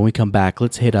 When we come back,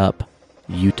 let's hit up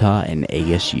Utah and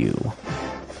ASU.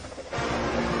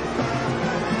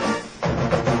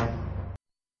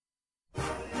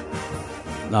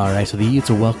 All right, so the Utes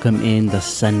will welcome in the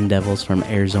Sun Devils from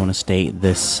Arizona State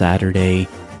this Saturday.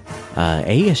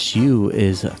 ASU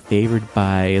is favored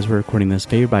by, as we're recording this,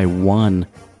 favored by 1.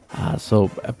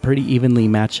 So a pretty evenly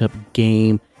matchup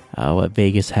game, what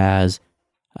Vegas has.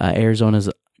 Arizona's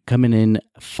coming in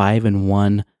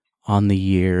 5-1 on the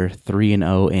year,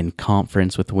 3-0 in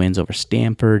conference with wins over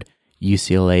Stanford,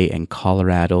 UCLA, and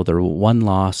Colorado. Their one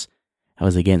loss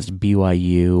was against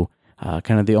BYU,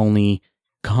 kind of the only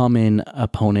common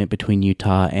opponent between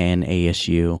Utah and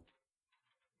ASU.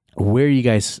 Where are you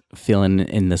guys feeling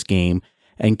in this game?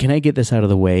 And can I get this out of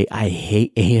the way? I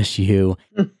hate ASU.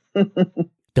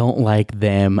 Don't like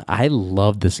them. I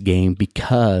love this game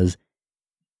because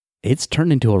it's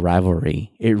turned into a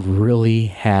rivalry. It really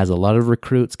has. A lot of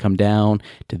recruits come down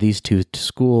to these two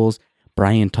schools.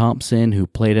 Brian Thompson, who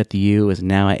played at the U, is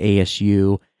now at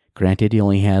ASU. Granted, he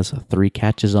only has 3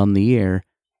 catches on the year.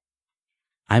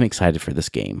 I'm excited for this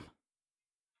game.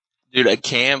 Dude,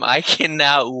 Cam, I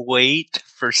cannot wait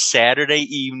for Saturday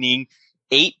evening,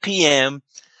 8 p.m.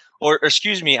 Or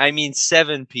excuse me, I mean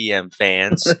 7 p.m.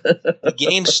 fans. The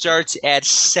game starts at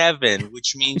 7,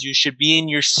 which means you should be in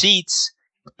your seats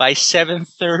by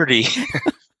 7:30.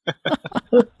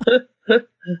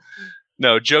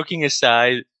 No, joking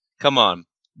aside, come on.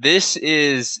 This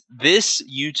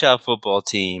Utah football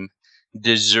team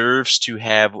deserves to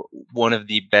have one of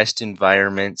the best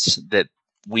environments that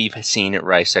we've seen at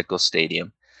Rice-Eccles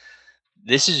Stadium.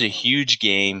 This is a huge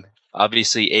game.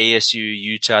 Obviously, ASU,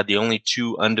 Utah, the only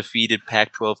 2 undefeated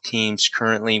Pac-12 teams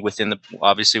currently within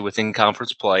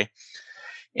conference play.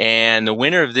 And the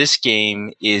winner of this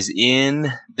game is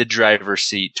in the driver's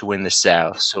seat to win the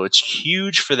South. So it's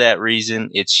huge for that reason.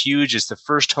 It's huge. It's the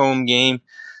first home game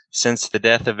since the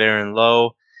death of Aaron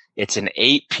Lowe. It's an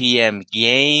 8 p.m.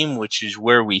 game, which is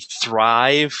where we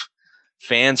thrive.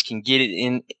 Fans can get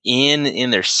it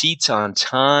in their seats on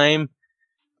time.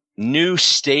 New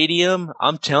stadium.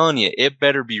 I'm telling you, it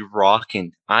better be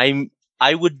rocking. I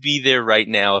would be there right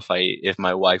now if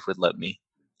my wife would let me.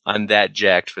 I'm that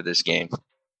jacked for this game.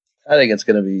 I think it's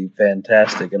going to be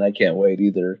fantastic, and I can't wait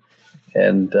either.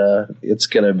 And it's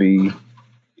going to be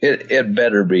it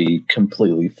better be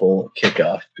completely full at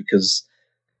kickoff because,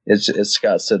 as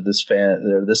Scott said,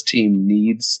 this team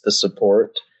needs the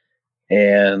support,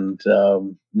 and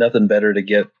nothing better to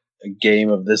get a game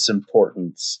of this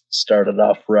importance started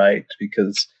off right,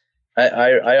 because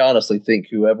I honestly think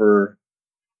whoever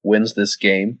wins this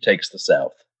game takes the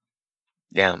South.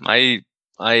 Yeah, I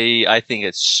think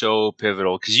it's so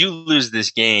pivotal because you lose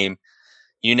this game,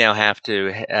 you now have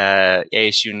to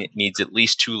ASU needs at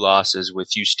least 2 losses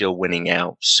with you still winning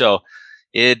out. So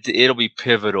it'll be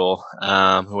pivotal,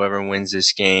 whoever wins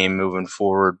this game moving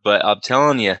forward. But I'm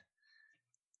telling you,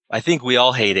 I think we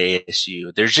all hate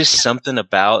ASU. There's just something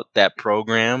about that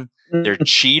program. They're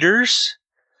cheaters.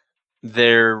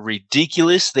 They're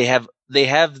ridiculous. They have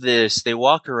this. They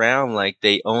walk around like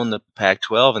they own the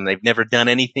Pac-12 and they've never done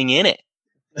anything in it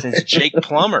since Jake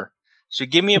Plummer. So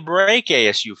give me a break,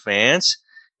 ASU fans.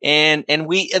 And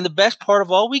the best part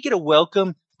of all, we get to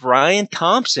welcome Brian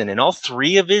Thompson and all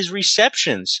 3 of his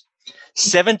receptions,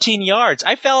 17 yards.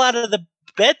 I fell out of the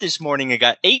bed this morning and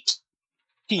got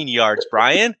 18 yards,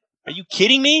 Brian. Are you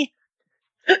kidding me?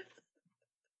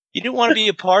 You didn't want to be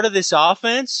a part of this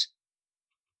offense?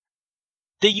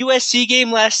 The USC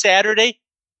game last Saturday,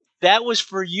 that was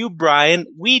for you, Brian.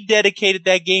 We dedicated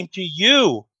that game to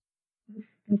you.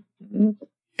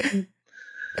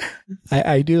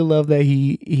 I do love that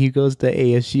he goes to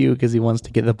ASU because he wants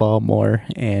to get the ball more,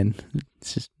 and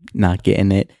it's just not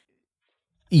getting it.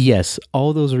 Yes,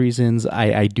 all those reasons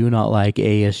I do not like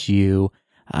ASU.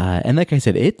 And like I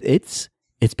said, it's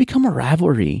become a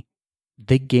rivalry.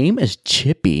 The game is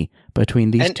chippy between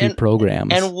these two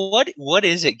programs. And what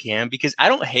is it, Cam? Because I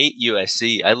don't hate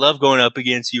USC. I love going up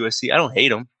against USC. I don't hate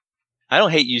them. I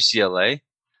don't hate UCLA.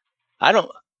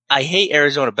 I hate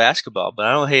Arizona basketball, but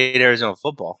I don't hate Arizona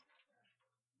football.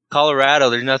 Colorado,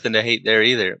 there's nothing to hate there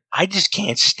either. I just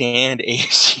can't stand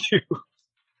ASU.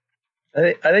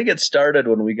 I think it started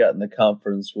when we got in the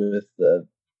conference with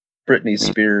Britney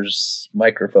Spears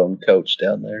microphone coach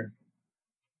down there.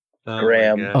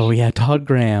 Graham. my gosh. Oh yeah, Todd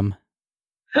Graham.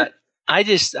 I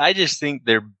just think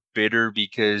they're bitter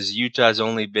because Utah's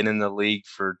only been in the league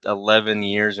for 11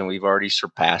 years and we've already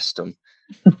surpassed them.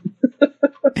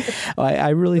 I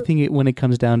really think when it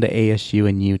comes down to ASU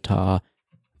and Utah,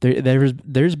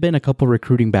 there's been a couple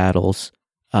recruiting battles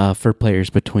for players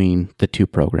between the two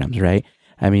programs, right?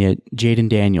 I mean, Jaden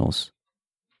Daniels,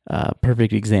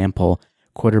 perfect example,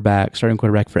 starting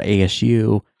quarterback for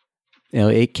ASU.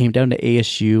 It came down to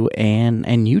ASU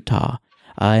and Utah.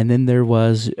 And then there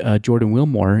was Jordan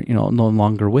Wilmore, no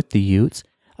longer with the Utes,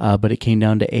 but it came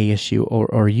down to ASU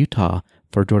or Utah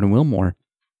for Jordan Wilmore.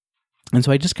 And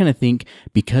so I just kind of think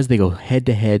because they go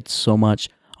head-to-head so much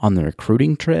on the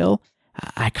recruiting trail,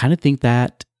 I kind of think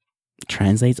that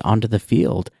translates onto the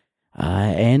field.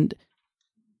 And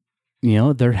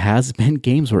there has been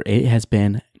games where it has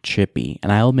been chippy.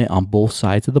 And I'll admit on both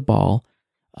sides of the ball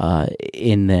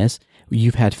in this,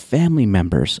 you've had family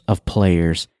members of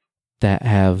players that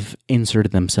have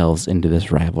inserted themselves into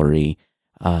this rivalry,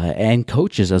 and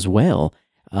coaches as well.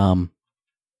 I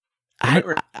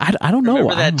don't know.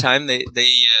 Remember that time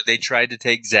they tried to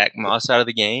take Zach Moss out of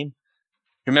the game?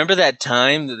 Remember that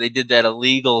time that they did that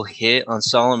illegal hit on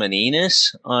Solomon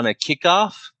Enos on a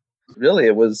kickoff? Really,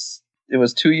 it was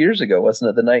 2 years ago, wasn't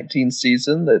it? The 19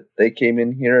 season that they came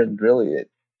in here and really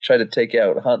tried to take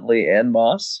out Huntley and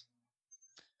Moss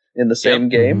in the same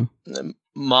game. Mm-hmm.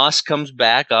 Moss comes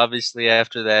back obviously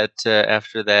after that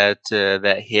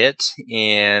hit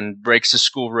and breaks the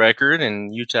school record,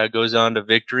 and Utah goes on to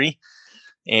victory.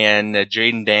 And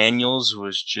Jaden Daniels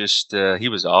was just he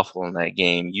was awful in that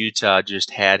game. Utah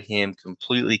just had him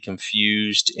completely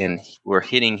confused, and were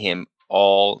hitting him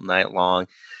all night long.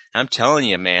 I'm telling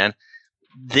you, man,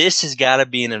 this has got to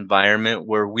be an environment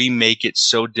where we make it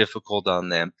so difficult on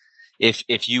them.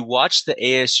 If you watch the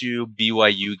ASU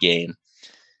BYU game,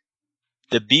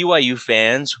 the BYU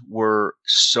fans were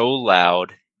so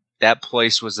loud. That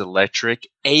place was electric.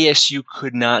 ASU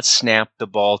could not snap the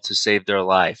ball to save their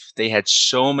life. They had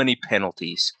so many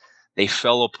penalties. They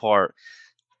fell apart.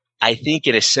 I think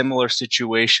in a similar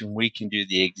situation, we can do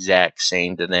the exact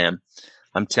same to them.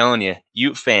 I'm telling you,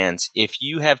 Ute fans, if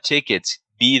you have tickets,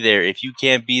 be there. If you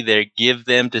can't be there, give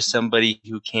them to somebody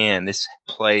who can. This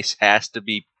place has to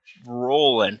be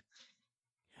rolling.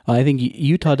 I think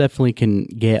Utah definitely can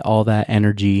get all that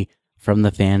energy from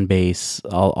the fan base,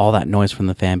 all that noise from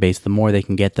the fan base. The more they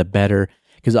can get, the better.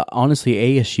 Because honestly,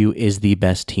 ASU is the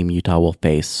best team Utah will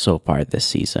face so far this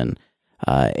season.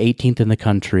 18th in the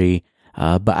country.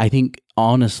 But I think,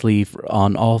 honestly,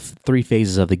 on all three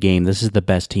phases of the game, this is the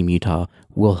best team Utah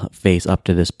will face up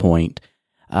to this point.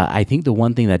 I think the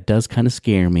one thing that does kind of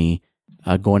scare me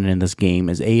going into this game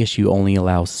is ASU only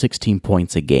allows 16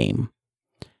 points a game.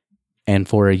 And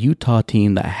for a Utah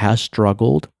team that has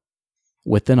struggled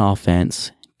with an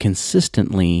offense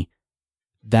consistently,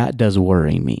 that does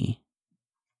worry me.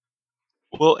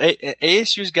 Well,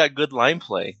 ASU's got good line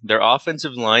play. Their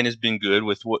offensive line has been good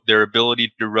with their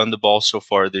ability to run the ball so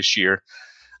far this year.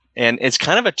 And it's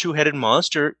kind of a two-headed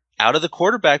monster out of the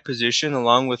quarterback position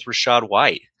along with Rachaad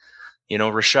White.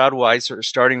 Rachaad White's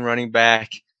starting running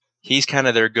back. He's kind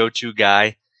of their go-to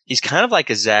guy. He's kind of like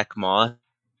a Zach Moss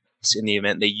in the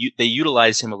event. They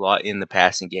utilize him a lot in the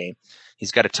passing game.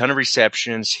 He's got a ton of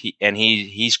receptions,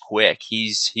 he's quick.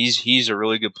 He's a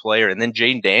really good player. And then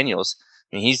Jaden Daniels,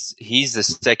 I mean, he's the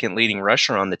second leading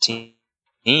rusher on the team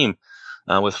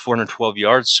with 412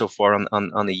 yards so far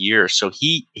on the year. So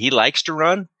he likes to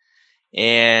run,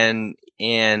 and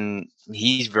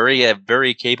he's a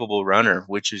very capable runner,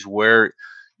 which is where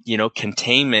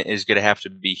containment is going to have to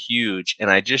be huge.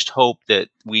 And I just hope that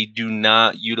we do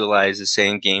not utilize the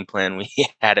same game plan we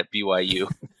had at BYU.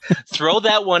 Throw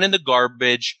that one in the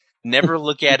garbage. Never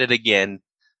look at it again.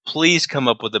 Please come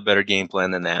up with a better game plan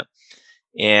than that.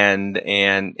 And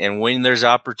when there's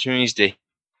opportunities to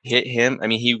hit him, I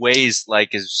mean, he weighs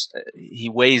like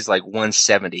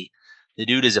 170. The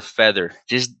dude is a feather.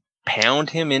 Just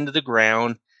pound him into the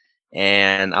ground.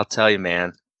 And I'll tell you,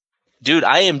 man, dude,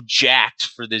 I am jacked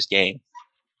for this game.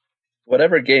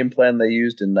 Whatever game plan they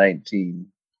used in 19,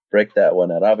 break that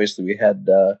one out. Obviously, we had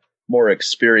more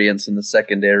experience in the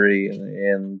secondary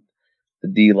and the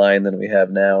D-line than we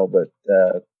have now. But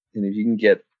if you can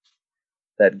get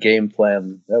that game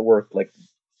plan, that worked like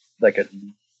a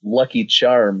lucky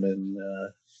charm in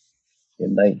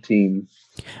 19.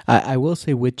 I will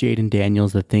say with Jaden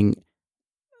Daniels, the thing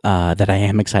that I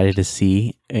am excited to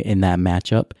see in that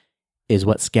matchup is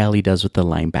what Scally does with the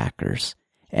linebackers.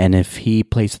 And if he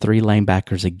plays three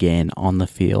linebackers again on the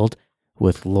field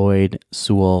with Lloyd,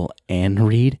 Sewell, and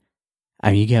Reed,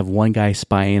 I mean, you can have one guy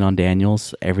spying on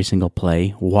Daniels every single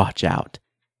play. Watch out.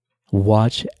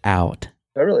 Watch out.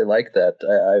 I really like that.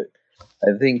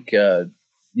 I think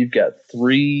you've got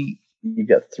three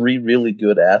really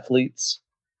good athletes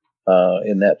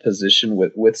in that position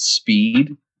with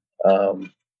speed.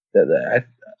 That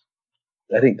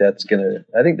I think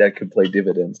that could play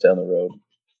dividends down the road.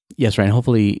 Yes, right. And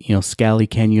hopefully, Scally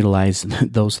can utilize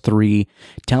those three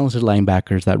talented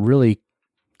linebackers that really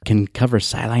can cover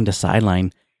sideline to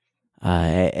sideline,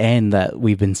 and that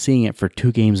we've been seeing it for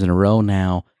 2 games in a row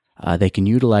now. They can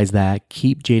utilize that,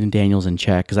 keep Jaden Daniels in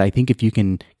check, because I think if you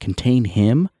can contain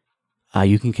him,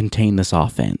 you can contain this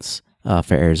offense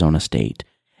for Arizona State.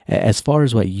 As far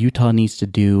as what Utah needs to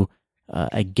do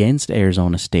against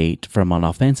Arizona State from an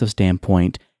offensive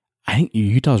standpoint, I think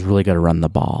Utah's really got to run the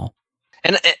ball.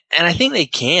 And I think they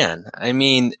can. I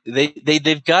mean,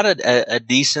 they've got a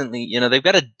decently, they've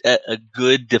got a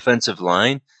good defensive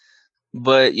line,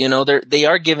 but they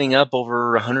are giving up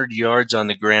over 100 yards on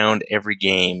the ground every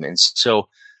game, and so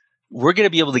we're going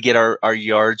to be able to get our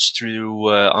yards through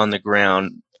on the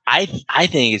ground. I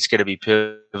think it's going to be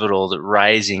pivotal that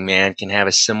Rising Man can have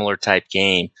a similar type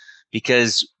game,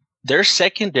 because their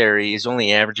secondary is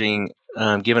only averaging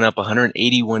giving up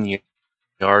 181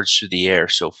 yards through the air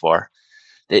so far.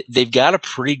 They've got a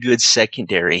pretty good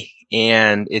secondary,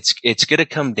 and it's going to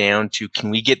come down to, can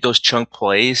we get those chunk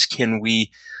plays? Can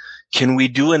we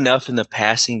do enough in the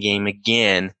passing game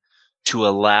again to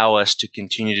allow us to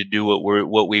continue to do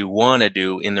what we want to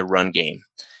do in the run game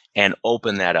and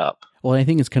open that up? Well, I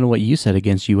think it's kind of what you said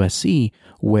against USC,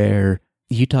 where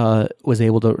Utah was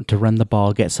able to run the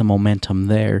ball, get some momentum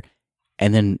there,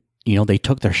 and then they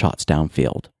took their shots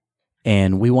downfield.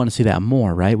 And we want to see that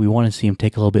more, right? We want to see him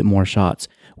take a little bit more shots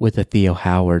with a Theo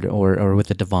Howard or with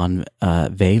a Devon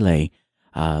Vele.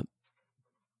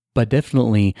 But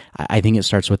definitely, I think it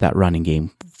starts with that running game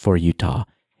for Utah.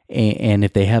 And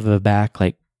if they have a back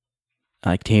like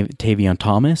Tavion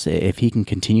Thomas, if he can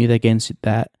continue against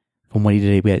that from what he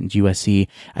did at USC,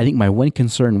 I think my one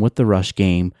concern with the rush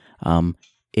game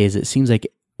is it seems like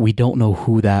we don't know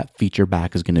who that feature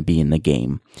back is going to be in the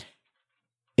game.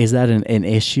 Is that an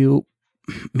issue?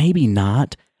 Maybe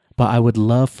not, but I would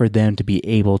love for them to be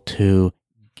able to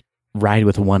ride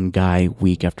with one guy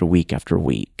week after week after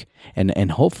week.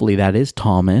 And hopefully that is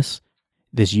Thomas.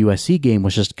 This USC game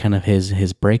was just kind of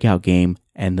his breakout game,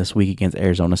 and this week against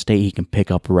Arizona State, he can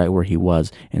pick up right where he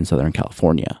was in Southern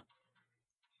California.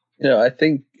 I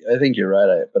think you're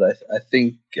right, but I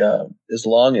think as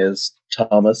long as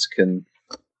Thomas can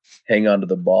hang on to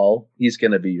the ball, he's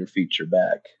going to be your feature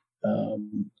back.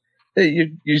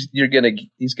 He's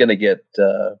gonna get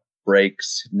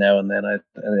breaks now and then.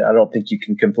 I don't think you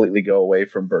can completely go away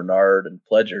from Bernard and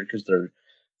Pledger, because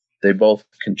they both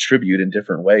contribute in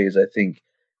different ways. I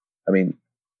mean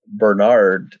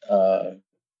Bernard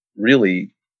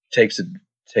really takes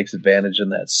advantage in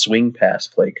that swing pass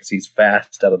play because he's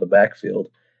fast out of the backfield.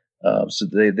 So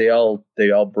they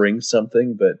all bring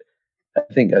something, but I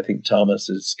think Thomas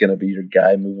is going to be your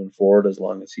guy moving forward as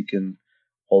long as he can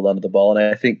hold on to the ball. And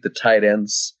I think the tight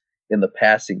ends in the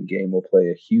passing game will play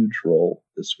a huge role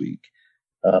this week,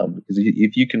 because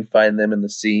if you can find them in the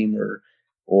seam or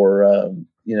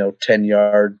 10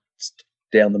 yards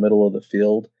down the middle of the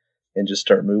field and just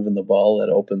start moving the ball, that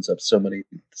opens up so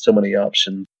many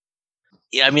options.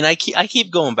 Yeah, I mean, I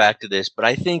keep going back to this, but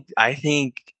I think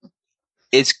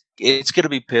it's going to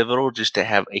be pivotal just to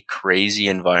have a crazy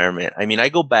environment. I mean, I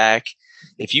go back,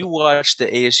 if you watch the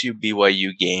ASU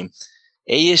BYU game,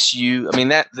 ASU, I mean,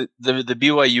 the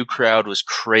BYU crowd was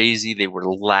crazy. They were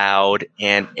loud,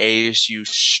 and ASU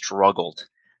struggled.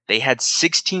 They had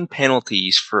 16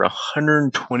 penalties for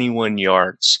 121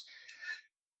 yards.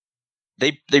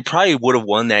 They probably would have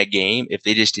won that game if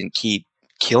they just didn't keep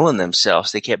killing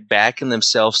themselves. They kept backing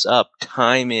themselves up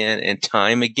time in and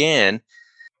time again.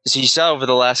 So you saw over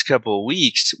the last couple of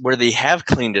weeks where they have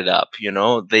cleaned it up.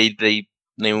 They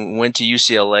went to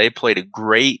UCLA, played a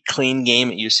great clean game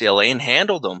at UCLA and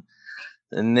handled them.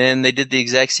 And then they did the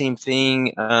exact same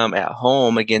thing at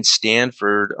home against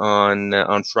Stanford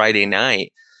on Friday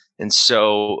night. And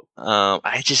so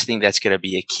I just think that's going to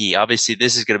be a key. Obviously,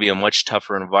 this is going to be a much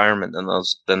tougher environment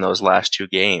than those last 2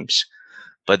 games.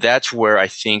 But that's where I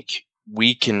think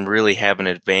we can really have an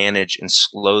advantage and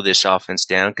slow this offense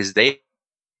down, because they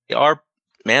are,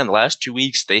 the last 2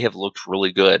 weeks, they have looked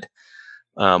really good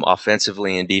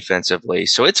offensively and defensively.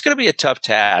 So it's going to be a tough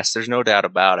task. There's no doubt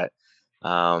about it.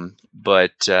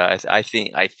 But I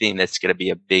think that's going to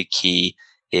be a big key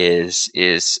is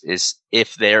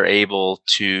if they're able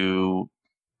to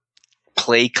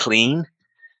play clean.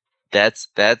 I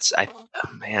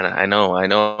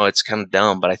know it's kind of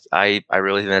dumb, but I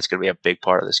really think that's going to be a big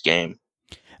part of this game.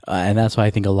 And that's why I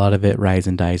think a lot of it rides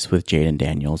and dice with Jaden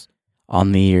Daniels.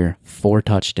 On the year, 4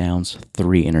 touchdowns,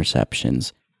 3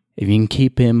 interceptions. If you can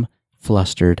keep him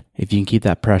flustered, if you can keep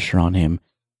that pressure on him,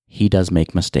 he does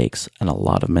make mistakes, and a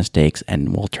lot of mistakes,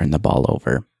 and will turn the ball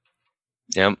over.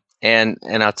 Yep. And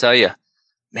I'll tell you,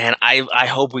 man, I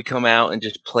hope we come out and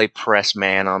just play press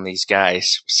man on these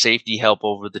guys. Safety help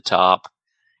over the top,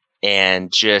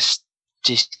 and just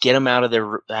get them out of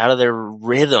their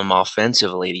rhythm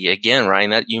offensively. Again,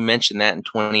 Ryan, that you mentioned that in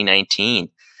 2019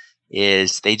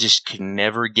 is they just could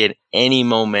never get any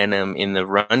momentum in the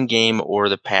run game or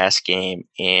the pass game,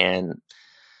 and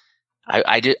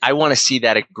I want to see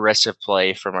that aggressive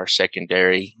play from our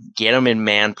secondary. Get them in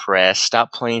man press.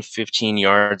 Stop playing 15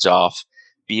 yards off.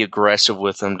 Be aggressive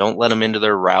with them. Don't let them into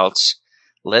their routes.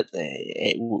 Let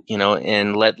the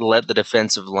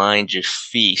defensive line just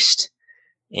feast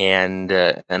and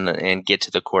get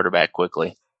to the quarterback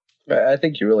quickly. I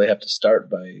think you really have to start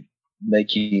by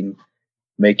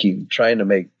trying to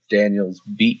make Daniels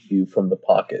beat you from the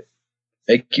pocket.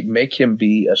 Make him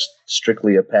be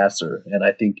strictly a passer, and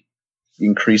I think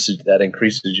increases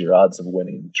your odds of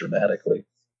winning dramatically.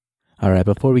 All right,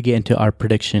 before we get into our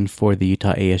prediction for the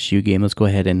Utah ASU game, let's go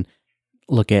ahead and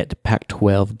look at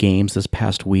Pac-12 games this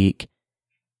past week.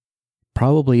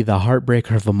 Probably the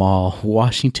heartbreaker of them all,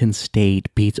 Washington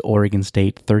State beats Oregon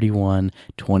State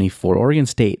 31-24. Oregon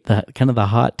State, the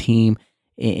hot team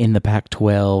in the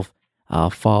Pac-12,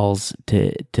 falls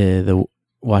to the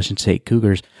Washington State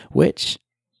Cougars, which,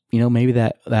 maybe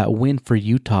that win for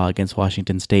Utah against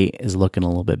Washington State is looking a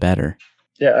little bit better.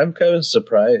 Yeah, I'm kind of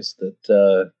surprised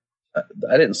that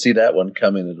I didn't see that one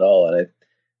coming at all. And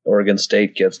Oregon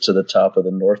State gets to the top of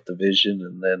the North Division,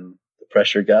 and then the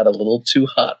pressure got a little too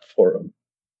hot for them.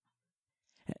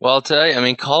 Well, I'll tell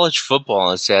you, college football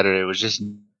on Saturday was just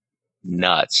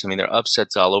nuts. There are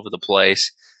upsets all over the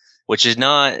place, which is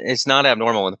it's not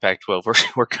abnormal in the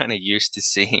Pac-12. We're kind of used to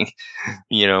seeing,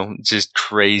 just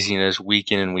craziness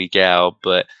week in and week out.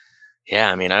 But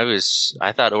yeah,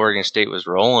 I thought Oregon State was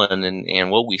rolling, and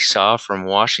what we saw from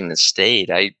Washington State,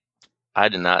 I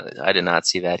did not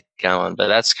see that coming. But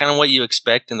that's kind of what you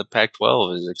expect in the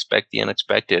Pac-12, is expect the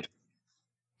unexpected.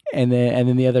 And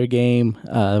then the other game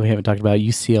we haven't talked about,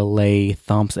 UCLA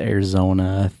thumps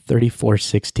Arizona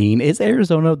 34-16. Is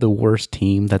Arizona the worst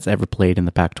team that's ever played in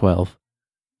the Pac-12?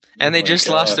 And they just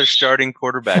lost their starting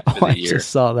quarterback for the year. I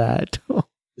just saw that.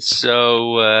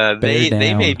 So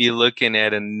they may be looking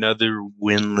at another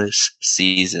winless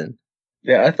season.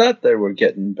 Yeah, I thought they were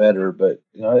getting better, but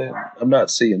I'm not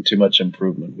seeing too much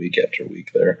improvement week after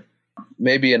week there.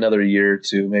 Maybe another year or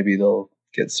two, maybe they'll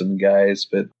get some guys,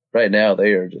 but right now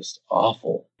they are just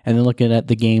awful. And then looking at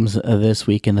the games this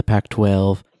week in the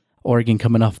Pac-12, Oregon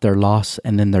coming off their loss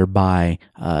and then their bye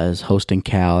is hosting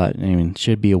Cal.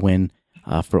 Should be a win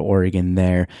for Oregon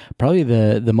there. Probably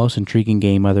the most intriguing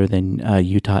game other than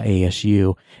Utah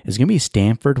ASU is going to be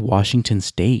Stanford Washington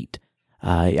State.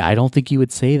 I don't think you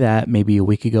would say that maybe a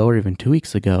week ago or even 2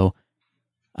 weeks ago,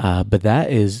 but that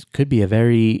could be a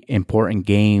very important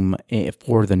game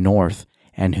for the North,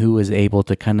 and who is able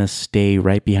to kind of stay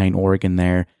right behind Oregon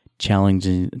there,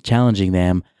 challenging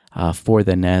them for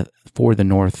the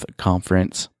North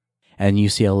Conference. And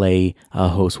UCLA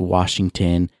hosts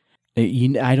Washington.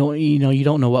 You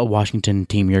don't know what Washington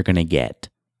team you're going to get.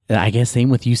 I guess same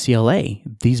with UCLA.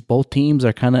 These both teams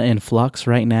are kind of in flux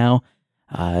right now.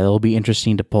 It'll be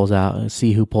interesting to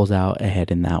see who pulls out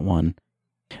ahead in that one.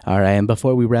 All right, and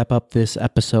before we wrap up this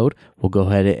episode, we'll go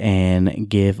ahead and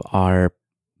give our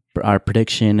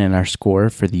prediction and our score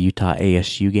for the Utah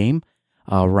ASU game.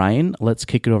 Ryan, let's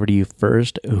kick it over to you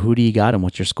first. Who do you got and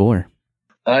what's your score?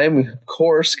 I'm, of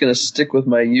course, going to stick with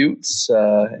my Utes,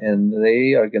 and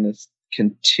they are going to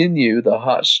continue the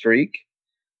hot streak.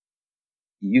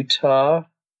 Utah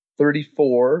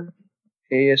 34,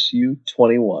 ASU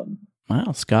 21.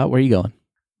 Wow, Scott, where are you going?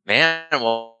 Man,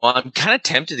 well, I'm kind of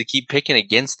tempted to keep picking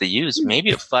against the Utes. Maybe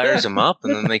it fires them up,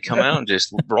 and then they come out and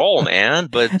just roll, man.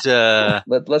 But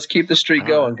let's keep the streak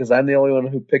going, because I'm the only one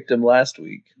who picked them last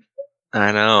week.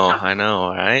 I know,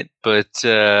 right? But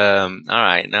all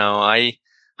right, now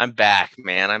I'm back,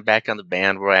 man. I'm back on the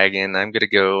bandwagon. I'm gonna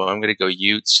go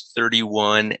Utes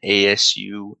 31,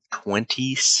 ASU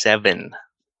 27.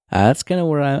 That's kind of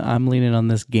where I'm leaning on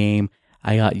this game.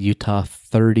 I got Utah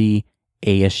 30,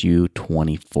 ASU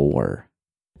 24.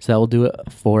 So that will do it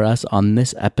for us on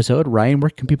this episode. Ryan,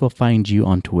 where can people find you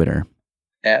on Twitter?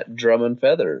 At Drum and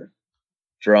Feather.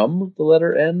 Drum, the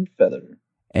letter N, Feather.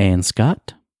 And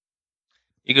Scott?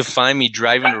 You can find me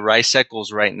driving to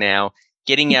Rice-Eccles right now,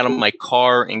 getting out of my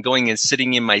car and going and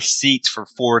sitting in my seats for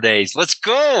 4 days. Let's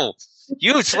go!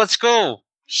 Utes, let's go!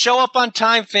 Show up on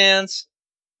time, fans.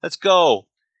 Let's go.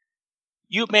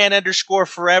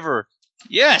 Uteman_forever.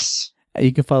 Yes.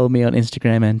 You can follow me on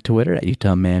Instagram and Twitter at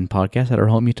Utah Man Podcast, at our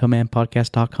home,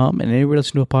 UtahManPodcast.com. And anywhere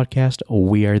listen to a podcast,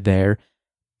 we are there.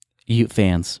 Ute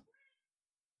fans,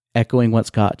 echoing what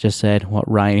Scott just said, what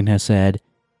Ryan has said,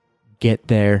 get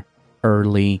there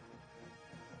early.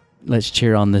 Let's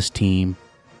cheer on this team.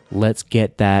 Let's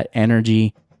get that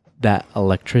energy, that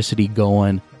electricity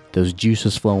going, those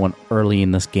juices flowing early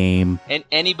in this game. And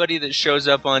anybody that shows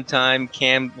up on time,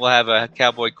 Cam will have a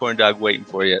cowboy corn dog waiting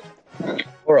for you.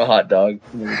 Or a hot dog.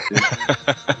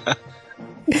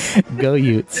 Go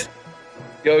Utes.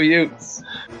 Go Utes.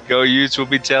 Go Utes will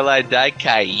be till I die.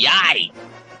 Ki-yay!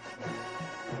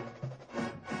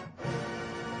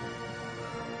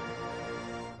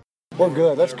 We're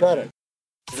good. Let's cut it.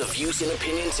 The views and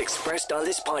opinions expressed on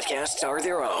this podcast are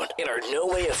their own and are no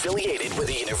way affiliated with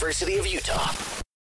the University of Utah.